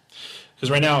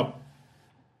 because right now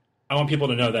I want people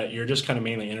to know that you're just kind of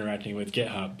mainly interacting with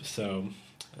GitHub. So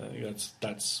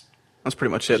that's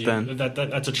pretty much it then.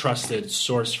 That's a trusted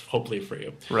source, hopefully, for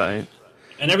you. Right.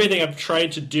 And everything I've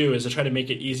tried to do is to try to make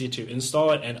it easy to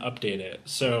install it and update it.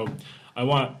 So I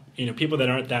want people that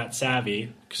aren't that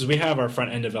savvy, because we have our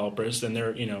front end developers, and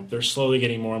they're slowly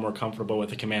getting more and more comfortable with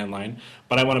the command line.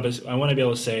 But I want to be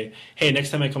able to say, hey,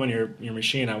 next time I come on your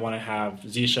machine, I want to have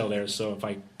Zshell there. So if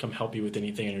I come help you with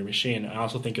anything on your machine, I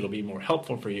also think it'll be more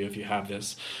helpful for you if you have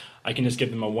this. I can just give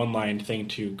them a one-line thing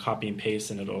to copy and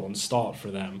paste, and it'll install it for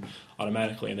them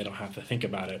automatically, and they don't have to think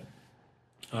about it,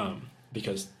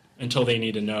 because until they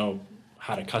need to know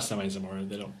how to customize them, or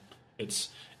they don't. It's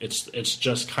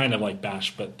just kind of like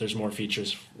Bash, but there's more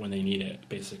features when they need it,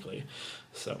 basically.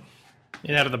 So,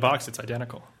 and out of the box, it's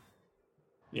identical.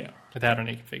 Yeah, without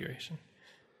any configuration.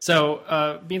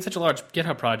 So, being such a large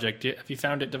GitHub project, have you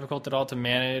found it difficult at all to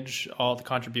manage all the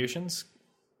contributions?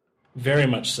 Very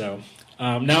much so.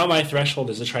 Now my threshold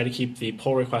is to try to keep the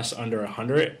pull requests under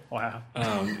 100. Wow.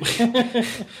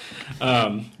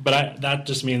 But that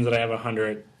just means that I have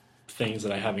 100 things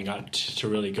that I haven't got to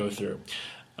really go through.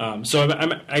 So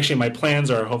I'm actually, my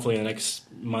plans are hopefully in the next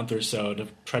month or so to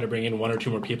try to bring in one or two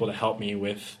more people to help me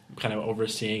with kind of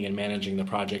overseeing and managing the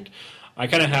project. I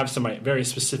kind of have some very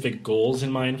specific goals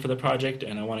in mind for the project,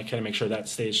 and I want to kind of make sure that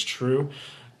stays true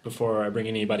before I bring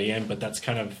anybody in. But that's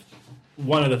kind of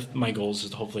one of my goals, is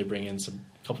to hopefully bring in a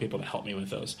couple people to help me with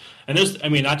those. And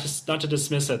not to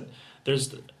dismiss it.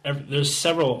 There's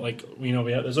several,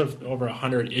 there's over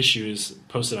 100 issues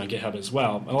posted on GitHub as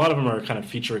well. A lot of them are kind of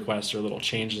feature requests or little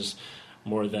changes,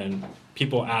 more than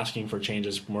people asking for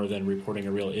changes, more than reporting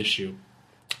a real issue.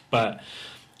 But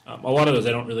a lot of those,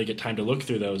 I don't really get time to look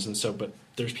through those, but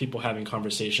there's people having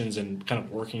conversations and kind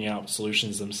of working out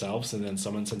solutions themselves, and then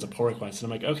someone sends a pull request,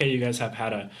 and I'm like, okay, you guys have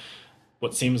had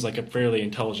what seems like a fairly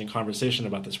intelligent conversation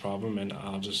about this problem, and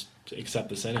I'll just accept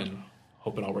this in and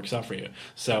hope it all works out for you.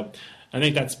 So I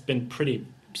think that's been pretty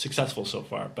successful so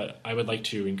far, but I would like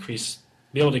to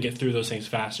be able to get through those things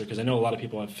faster, because I know a lot of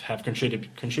people have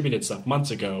contributed stuff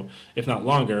months ago, if not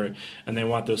longer, and they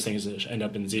want those things to end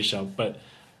up in Zshell. But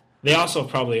they also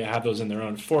probably have those in their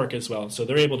own fork as well, so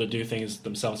they're able to do things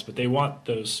themselves, but they want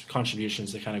those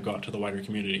contributions to kind of go out to the wider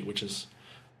community, which is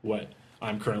what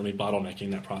I'm currently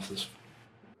bottlenecking that process.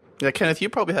 Yeah, Kenneth, you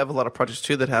probably have a lot of projects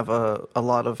too that have a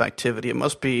lot of activity. It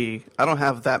must be, I don't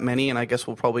have that many, and I guess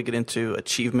we'll probably get into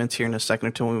achievements here in a second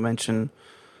or two when we mention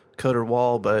Coder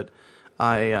Wall, but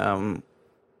I'm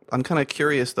kind of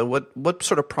curious though, what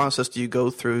sort of process do you go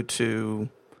through to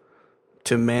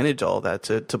manage all that,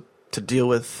 to deal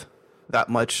with that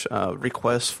much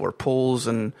requests for pulls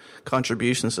and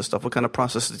contributions and stuff? What kind of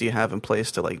processes do you have in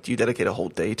place to, do you dedicate a whole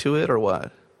day to it, or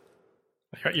what?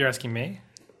 You're asking me?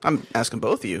 I'm asking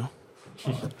both of you.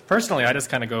 Personally, I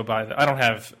just kind of go by I don't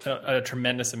have a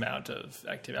tremendous amount of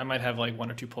activity. I might have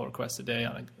one or two pull requests a day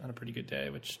on a pretty good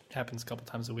day, which happens a couple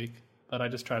times a week. But I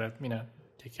just try to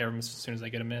take care of them as soon as I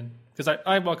get them in, because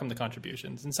I welcome the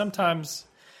contributions. And sometimes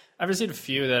I've received a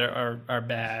few that are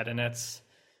bad, and that's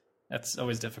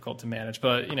always difficult to manage.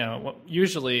 But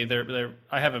usually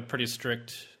I have a pretty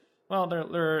strict. Well,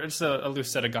 it's a loose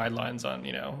set of guidelines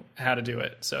on how to do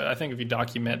it. So I think if you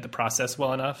document the process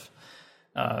well enough,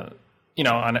 on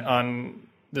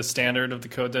the standard of the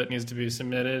code that needs to be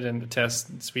submitted and the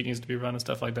test suite needs to be run and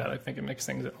stuff like that, I think it makes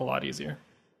things a lot easier.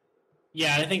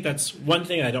 Yeah, I think that's one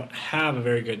thing I don't have a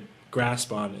very good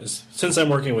grasp on, is since I'm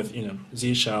working with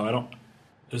Zshell,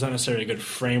 there's not necessarily a good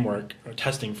framework or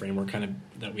testing framework kind of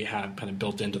that we have kind of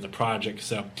built into the project.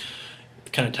 So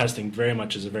kind of testing very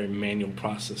much is a very manual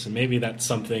process, and maybe that's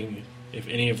something, if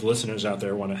any of the listeners out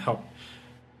there want to help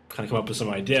kind of come up with some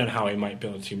idea on how I might be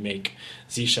able to make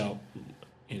Zshell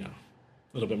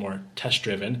little bit more test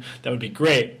driven, that would be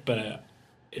great. But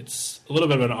it's a little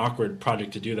bit of an awkward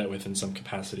project to do that with in some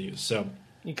capacities. So,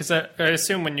 because I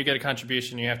assume when you get a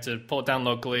contribution, you have to pull it down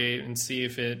locally and see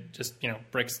if it just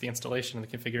breaks the installation and the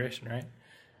configuration, right?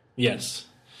 Yes.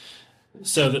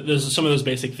 So there's some of those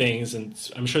basic things, and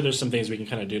I'm sure there's some things we can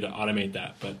kind of do to automate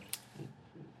that, but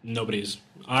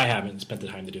I haven't spent the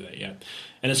time to do that yet.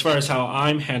 And as far as how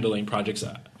I'm handling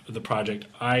the project,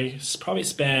 I probably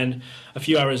spend a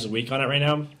few hours a week on it right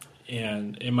now.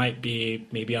 And it might be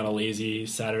maybe on a lazy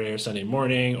Saturday or Sunday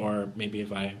morning, or maybe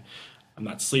if I'm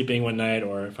not sleeping one night,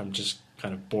 or if I'm just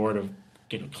kind of bored of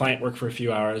client work for a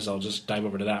few hours, I'll just dive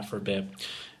over to that for a bit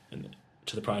and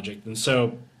to the project. And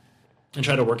so and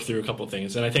try to work through a couple of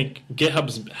things. And I think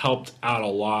GitHub's helped out a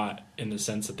lot in the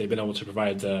sense that they've been able to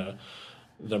provide the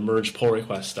merge pull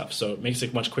request stuff. So it makes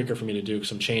it much quicker for me to do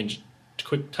some change, to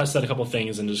quick test out a couple of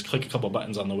things and just click a couple of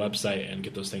buttons on the website and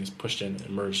get those things pushed in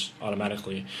and merged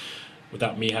automatically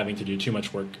without me having to do too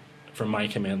much work from my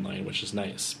command line, which is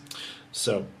nice.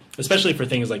 So especially for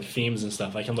things like themes and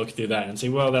stuff, I can look through that and say,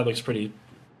 well, that looks pretty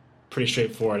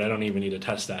straightforward. I don't even need to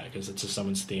test that because it's just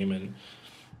someone's theme and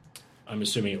I'm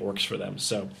assuming it works for them.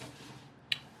 So,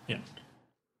 yeah.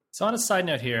 So on a side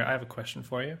note here, I have a question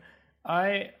for you.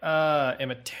 I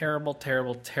am a terrible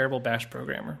Bash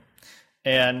programmer.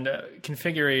 And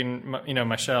configuring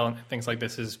my shell and things like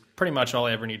this is pretty much all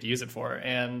I ever need to use it for.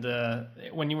 And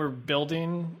when you were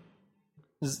building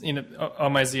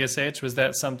on my ZSH, was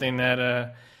that something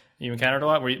that you encountered a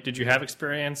lot? Did you have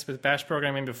experience with Bash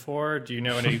programming before? Do you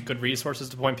know any good resources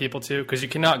to point people to? Because you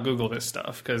cannot Google this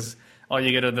stuff, because all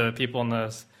you get are the people in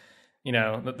those,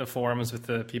 the forums with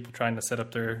the people trying to set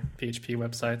up their PHP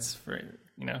websites for,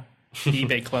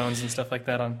 eBay clones and stuff like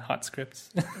that on hot scripts.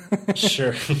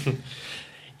 Sure.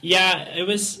 Yeah, it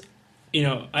was,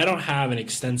 I don't have an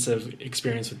extensive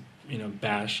experience with,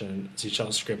 Bash and Zsh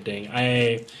scripting.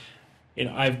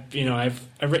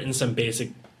 I've written some basic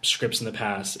scripts in the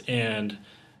past, and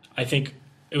I think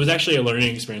it was actually a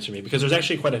learning experience for me because there's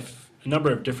actually quite a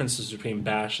number of differences between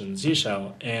Bash and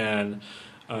Zsh, and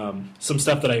some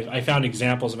stuff that I found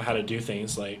examples of how to do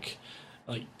things like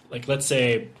let's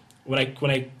say when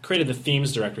I created the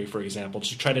themes directory, for example,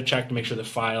 to try to check to make sure the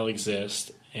file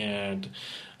exists and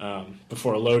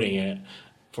before loading it,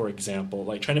 for example,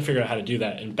 like trying to figure out how to do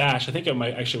that in Bash, I think it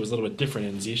was a little bit different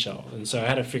in Zsh, and so I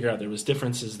had to figure out there was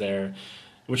differences there,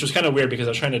 which was kind of weird because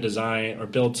I was trying to design or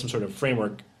build some sort of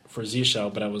framework for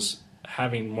Zsh, but I was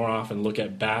having more often look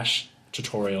at Bash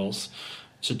tutorials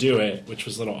to do it, which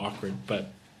was a little awkward.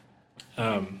 But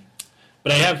I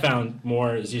have found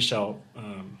more Zsh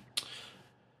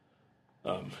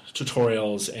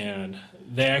tutorials, and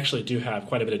they actually do have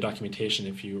quite a bit of documentation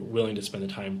if you're willing to spend the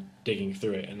time digging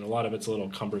through it. And a lot of it's a little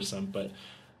cumbersome, but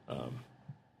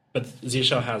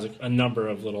Zsh has a number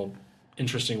of little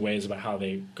interesting ways about how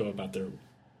they go about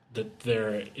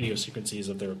their idiosyncrasies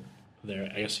of their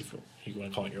I guess if you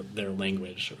want to call it their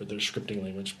language or their scripting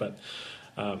language. But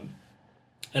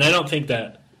and I don't think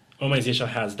that My Zsh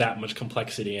has that much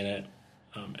complexity in it.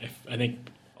 I think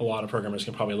a lot of programmers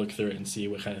can probably look through it and see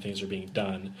what kind of things are being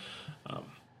done.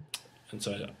 And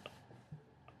so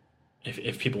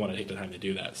if people want to take the time to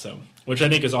do that. So, which I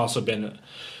think has also been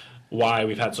why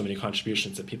we've had so many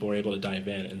contributions, that people were able to dive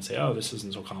in and say, oh, this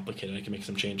isn't so complicated, I can make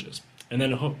some changes. And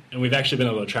we've actually been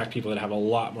able to attract people that have a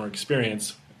lot more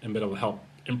experience and been able to help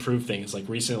improve things. Like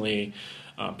recently,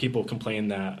 people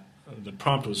complained that the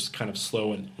prompt was kind of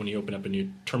slow when you open up a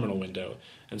new terminal window.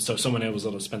 And so someone was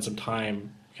able to spend some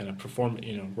time kind of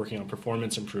working on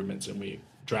performance improvements, and we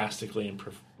drastically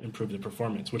improved the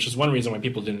performance, which is one reason why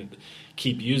people didn't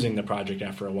keep using the project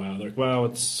after a while. They're like, well,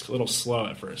 it's a little slow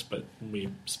at first, but we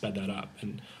sped that up.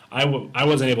 And I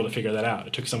wasn't able to figure that out.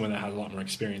 It took someone that had a lot more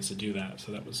experience to do that,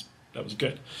 so that was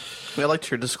good. I liked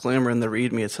your disclaimer in the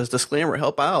README. It says, disclaimer,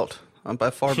 help out. I'm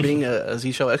by far being a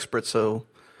Zsh expert, so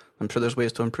I'm sure there's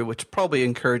ways to improve, which probably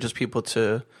encourages people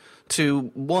to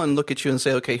one, look at you and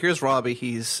say, okay, here's Robby.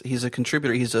 He's a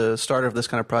contributor. He's a starter of this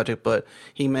kind of project, but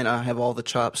he may not have all the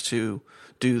chops to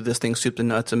do this thing soup to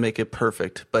nuts and make it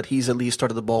perfect, but he's at least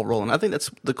started the ball rolling. I think that's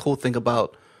the cool thing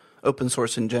about open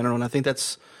source in general, and I think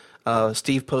that's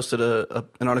Steve posted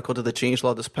an article to the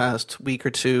Changelog this past week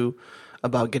or two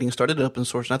about getting started in open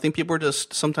source, and I think people are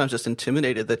sometimes just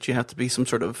intimidated that you have to be some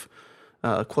sort of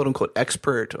quote-unquote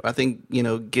expert. I think,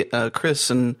 Chris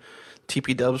and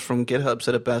TP Dubs from GitHub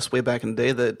said it best way back in the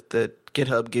day that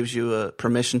GitHub gives you a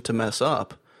permission to mess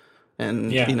up.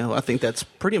 And, I think that's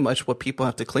pretty much what people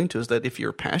have to cling to, is that if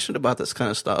you're passionate about this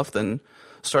kind of stuff, then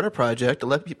start a project,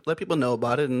 let people know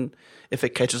about it, and if it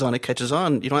catches on, it catches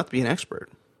on. You don't have to be an expert.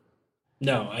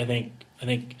 No, I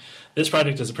think this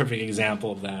project is a perfect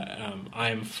example of that.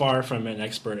 I'm far from an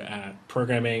expert at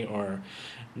programming or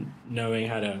knowing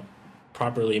how to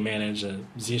properly manage a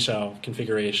Z shell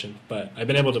configuration, but I've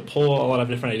been able to pull a lot of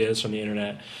different ideas from the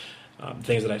internet,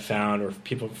 things that I found, or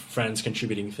friends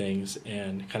contributing things,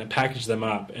 and kind of package them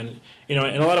up. And in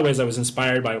a lot of ways, I was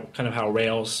inspired by kind of how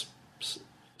Rails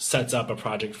sets up a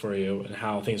project for you and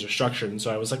how things are structured. And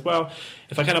so I was like, well,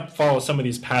 if I kind of follow some of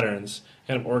these patterns,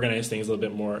 kind of organize things a little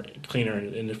bit more cleaner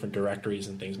in different directories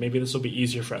and things, maybe this will be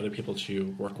easier for other people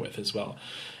to work with as well.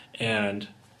 And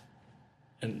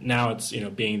now it's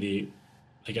being the,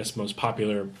 I guess, most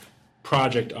popular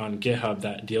project on GitHub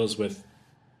that deals with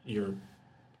your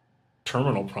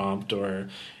terminal prompt or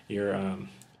your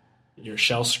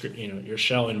shell script, your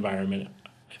shell environment.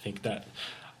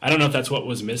 I don't know if that's what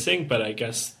was missing, but I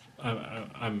guess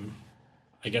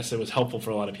I guess it was helpful for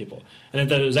a lot of people. And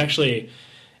that it was actually,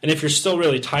 and if you're still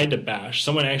really tied to Bash,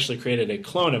 someone actually created a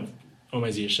clone of My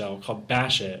Zsh shell called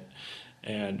Bash It,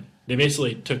 and they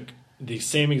basically took the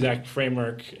same exact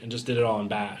framework and just did it all in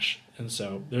Bash. And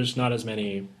so there's not as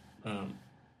many.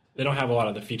 They don't have a lot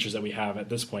of the features that we have at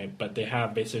this point, but they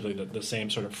have basically the same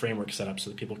sort of framework set up so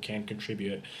that people can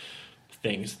contribute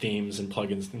things, themes, and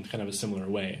plugins in kind of a similar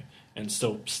way, and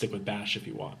still stick with Bash if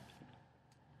you want.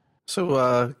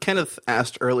 So Kenneth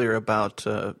asked earlier about,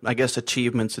 I guess,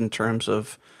 achievements in terms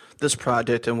of this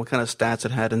project and what kind of stats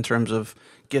it had in terms of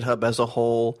GitHub as a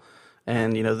whole.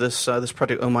 And this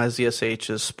project, My Zsh,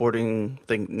 is sporting, I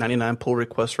think, 99 pull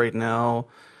requests right now.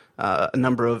 A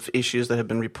number of issues that have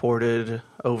been reported,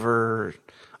 over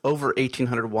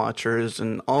 1,800 watchers,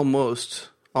 and almost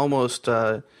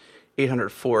 800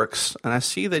 forks. And I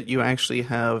see that you actually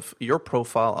have your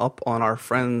profile up on our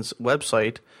friend's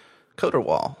website,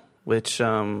 CoderWall, which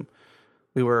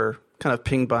we were kind of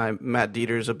pinged by Matt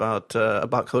Dieters about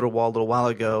CoderWall a little while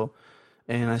ago.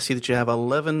 And I see that you have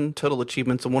 11 total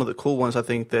achievements. And one of the cool ones I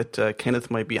think that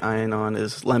Kenneth might be eyeing on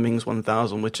is Lemmings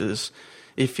 1000, which is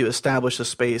if you establish a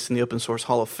space in the Open Source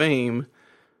Hall of Fame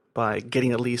by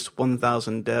getting at least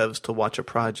 1,000 devs to watch a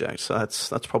project. So that's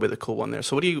probably the cool one there.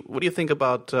 So what do you think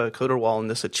about CoderWall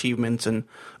and this achievements and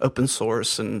open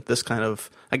source and this kind of,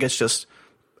 I guess, just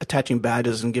attaching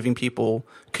badges and giving people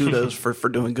kudos for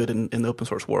doing good in the open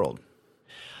source world?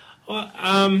 Well,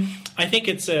 I think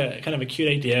it's a kind of a cute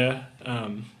idea.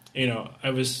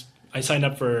 I signed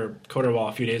up for CoderWall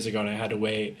a few days ago, and I had to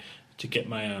wait to get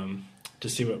my to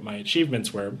see what my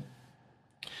achievements were,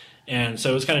 and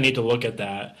so it was kind of neat to look at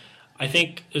that. I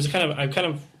think it was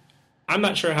I'm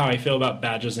not sure how I feel about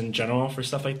badges in general for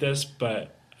stuff like this,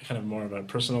 but kind of more of a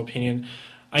personal opinion.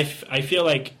 I feel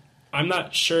like I'm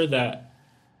not sure that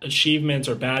achievements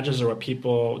or badges are what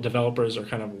developers are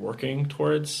kind of working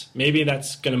towards. Maybe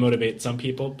that's going to motivate some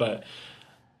people, but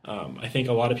I think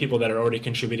a lot of people that are already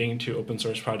contributing to open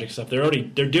source project stuff, they're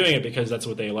doing it because that's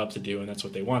what they love to do and that's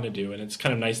what they want to do. And it's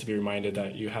kind of nice to be reminded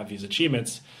that you have these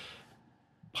achievements,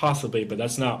 possibly, but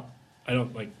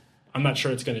I'm not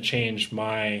sure it's going to change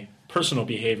my personal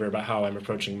behavior about how I'm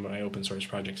approaching my open source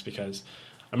projects, because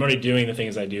I'm already doing the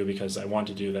things I do because I want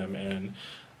to do them, and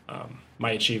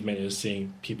my achievement is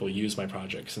seeing people use my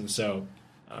projects. And so,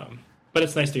 but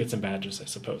it's nice to get some badges, I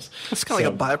suppose. It's kind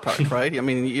of like a byproduct, right? I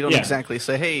mean, you don't exactly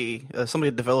say, hey,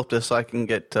 somebody developed this so I can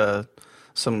get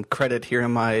some credit here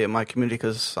in my community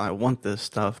because I want this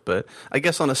stuff. But I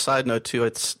guess on a side note, too,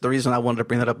 it's the reason I wanted to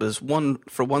bring that up is,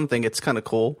 for one thing, it's kind of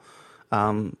cool,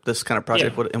 this kind of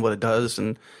project and what it does.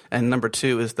 And number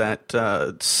two is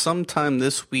that sometime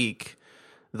this week,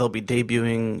 they'll be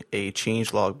debuting a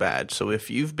changelog badge. So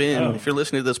if you're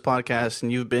listening to this podcast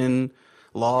and you've been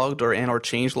logged or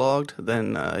changelogged,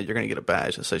 then you're going to get a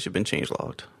badge that says you've been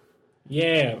changelogged.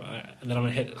 Yeah, and then I'm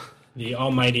going to hit the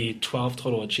almighty 12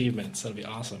 total achievements. That'll be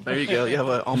awesome. There you go. You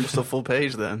have almost a full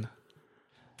page then.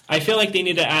 I feel like they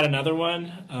need to add another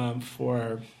one I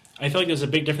feel like there's a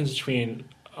big difference between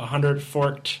 100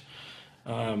 forked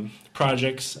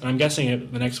projects, and I'm guessing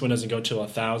the next one doesn't go till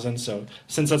 1,000. So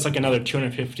since that's like another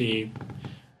 250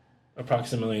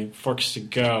 approximately forks to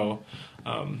go,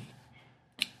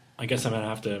 I guess I'm gonna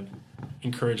have to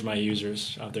encourage my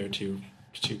users out there to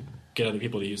get other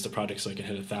people to use the project so I can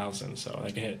hit 1,000. So I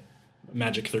can hit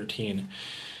magic 13.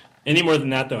 Any more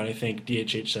than that, though, I think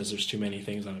DHH says there's too many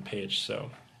things on a page. So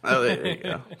there you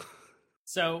go.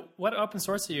 So what open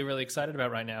source are you really excited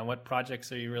about right now? What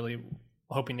projects are you really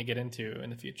hoping to get into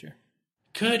in the future?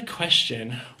 Good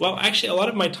question. Well, actually, a lot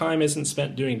of my time isn't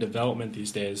spent doing development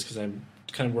these days because I'm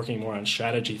kind of working more on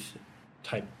strategy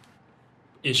type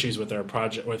issues with our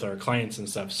project, with our clients and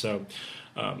stuff. So,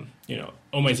 Oh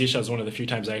My Zsh is one of the few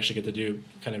times I actually get to do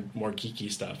kind of more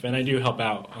geeky stuff, and I do help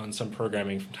out on some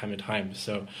programming from time to time.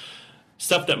 So,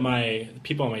 stuff that my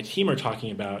people on my team are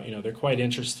talking about, they're quite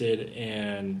interested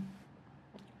in.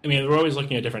 I mean, we're always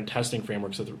looking at different testing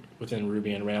frameworks within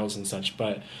Ruby and Rails and such,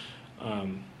 but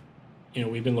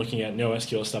we've been looking at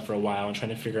NoSQL stuff for a while and trying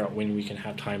to figure out when we can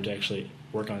have time to actually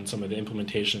work on some of the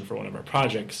implementation for one of our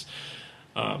projects.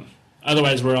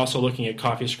 Otherwise, we're also looking at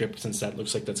CoffeeScript, since that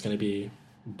looks like that's going to be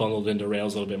bundled into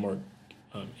Rails a little bit more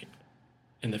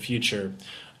in the future,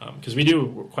 because we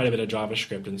do quite a bit of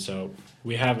JavaScript, and so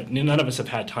none of us have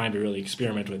had time to really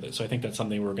experiment with it. So I think that's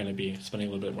something we're going to be spending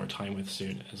a little bit more time with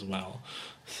soon as well.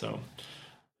 So,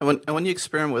 and when you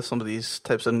experiment with some of these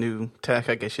types of new tech,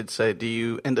 I guess you'd say, do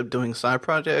you end up doing side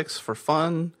projects for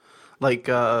fun, like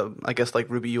I guess like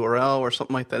Ruby URL or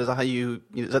something like that? Is that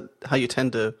how you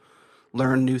tend to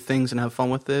learn new things and have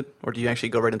fun with it, or do you actually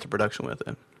go right into production with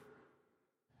it?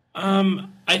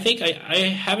 I think I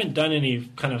haven't done any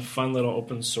kind of fun little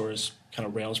open source kind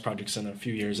of Rails projects in a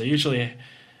few years. I usually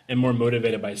am more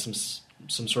motivated by some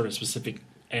sort of specific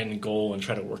end goal and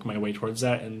try to work my way towards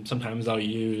that. And sometimes I'll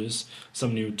use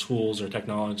some new tools or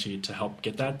technology to help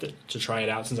get that, to try it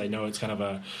out, since I know it's kind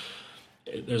of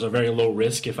there's a very low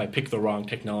risk if I pick the wrong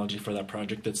technology for that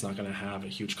project that's not going to have a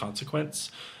huge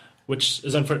consequence, which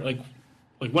is unfortunate.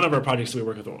 Like one of our projects that we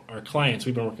work with our clients,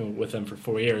 we've been working with them for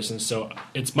 4 years, and so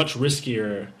it's much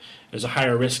riskier. There's a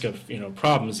higher risk of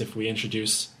problems if we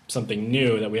introduce something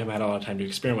new that we haven't had a lot of time to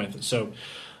experiment with. So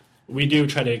we do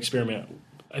try to experiment.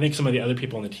 I think some of the other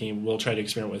people on the team will try to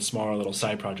experiment with smaller little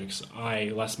side projects. I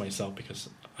less myself, because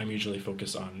I'm usually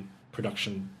focused on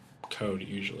production code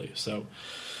usually. So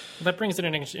that brings in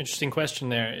an interesting question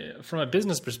there. From a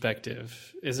business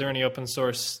perspective, is there any open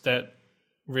source that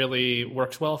really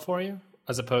works well for you,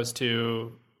 as opposed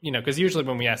to, because usually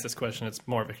when we ask this question, it's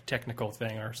more of a technical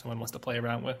thing or someone wants to play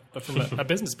around with. But from a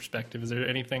business perspective, is there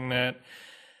anything that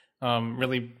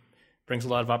really brings a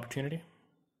lot of opportunity?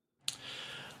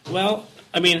 Well,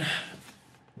 I mean,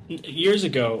 years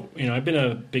ago, I've been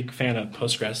a big fan of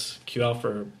PostgreSQL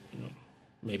for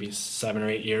maybe 7 or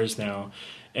 8 years now.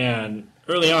 And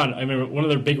early on, I remember one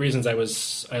of the big reasons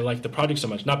I liked the project so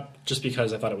much, not just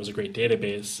because I thought it was a great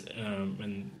database,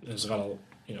 and there's got a,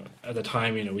 at the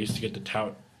time, we used to get to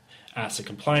tout ACID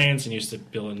compliance and used to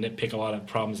be able to nitpick a lot of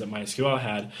problems that MySQL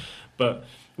had, but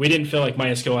we didn't feel like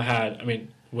MySQL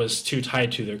was too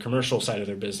tied to their commercial side of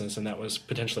their business, and that was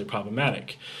potentially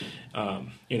problematic.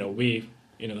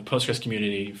 The Postgres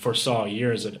community foresaw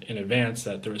years in advance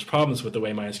that there was problems with the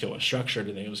way MySQL was structured,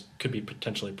 and it could be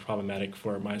potentially problematic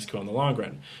for MySQL in the long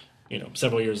run.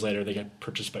 Several years later, they got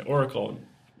purchased by Oracle,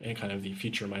 and kind of the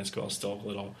future of MySQL is still a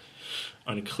little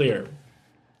unclear.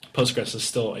 Postgres is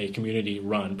still a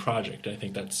community-run project. I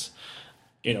think that's,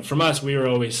 from us, we were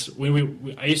always,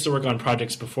 I used to work on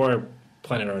projects before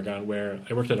Planet Argon, where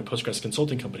I worked at a Postgres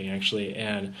consulting company, actually,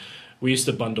 and we used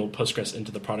to bundle Postgres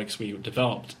into the products we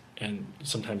developed, and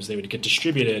sometimes they would get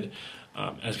distributed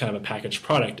as kind of a packaged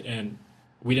product, and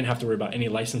we didn't have to worry about any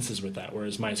licenses with that,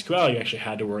 whereas MySQL, you actually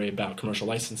had to worry about commercial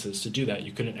licenses to do that.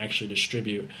 You couldn't actually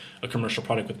distribute a commercial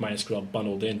product with MySQL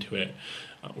bundled into it,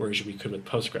 whereas we could with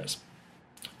Postgres.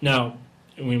 Now,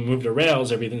 when we moved to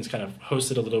Rails, everything's kind of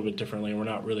hosted a little bit differently, and we're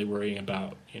not really worrying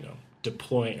about,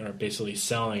 deploying or basically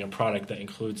selling a product that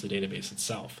includes the database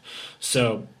itself.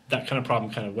 So that kind of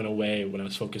problem kind of went away when I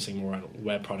was focusing more on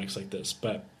web products like this.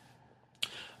 But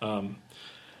kind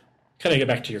of get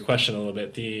back to your question a little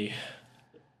bit.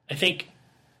 I think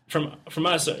from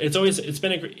us, it's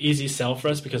been an easy sell for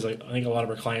us, because I think a lot of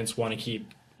our clients want to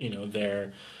keep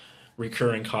their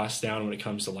recurring costs down when it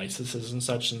comes to licenses and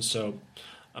such, and so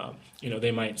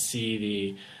they might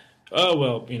see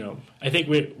I think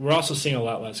we're also seeing a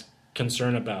lot less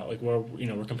concern about, like, we're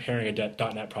comparing a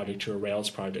 .NET project to a Rails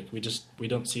project. We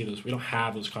don't see those. We don't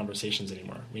have those conversations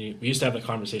anymore. We used to have that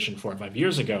conversation 4 or 5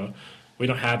 years ago. We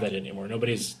don't have that anymore. No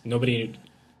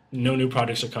new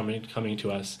projects are coming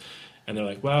to us, and they're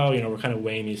like, well, we're kind of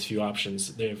weighing these few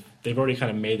options. They've already kind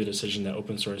of made the decision that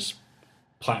open source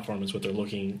platform is what they're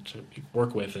looking to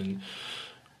work with, and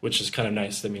which is kind of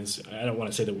nice. That means, I don't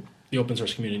want to say that the open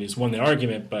source community has won the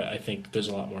argument, but I think there's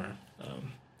a lot more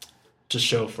to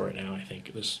show for it now. I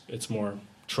think it's more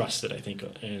trusted, I think,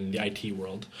 in the IT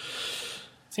world.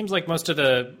 Seems like most of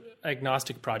the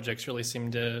agnostic projects really seem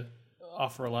to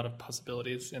offer a lot of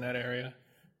possibilities in that area.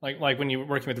 Like when you're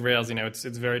working with Rails, it's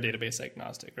very database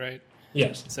agnostic, right?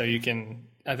 Yes. So you can,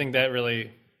 I think that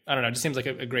really, I don't know, it just seems like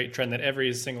a great trend that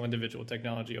every single individual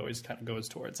technology always kind of goes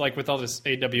towards. Like with all this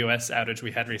AWS outage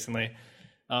we had recently,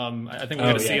 I think we're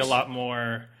going to see a lot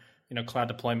more, cloud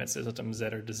deployment systems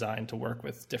that are designed to work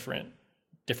with different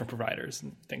providers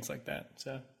and things like that.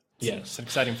 So it's an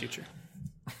exciting future.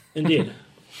 Indeed.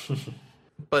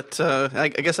 But I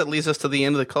guess that leads us to the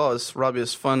end of the call. Robby,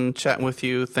 it's fun chatting with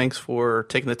you. Thanks for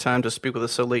taking the time to speak with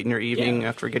us so late in your evening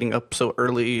after getting up so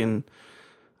early and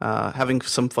having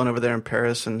some fun over there in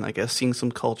Paris, and I guess seeing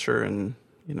some culture and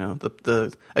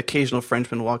the occasional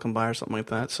Frenchman walking by or something like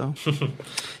that. So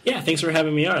yeah, thanks for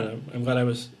having me on. I'm glad I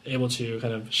was able to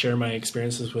kind of share my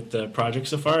experiences with the project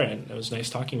so far, and it was nice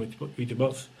talking with you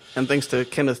both. And thanks to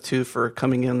Kenneth too for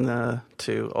coming in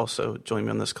to also join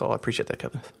me on this call. I appreciate that,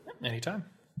 Kenneth. Anytime.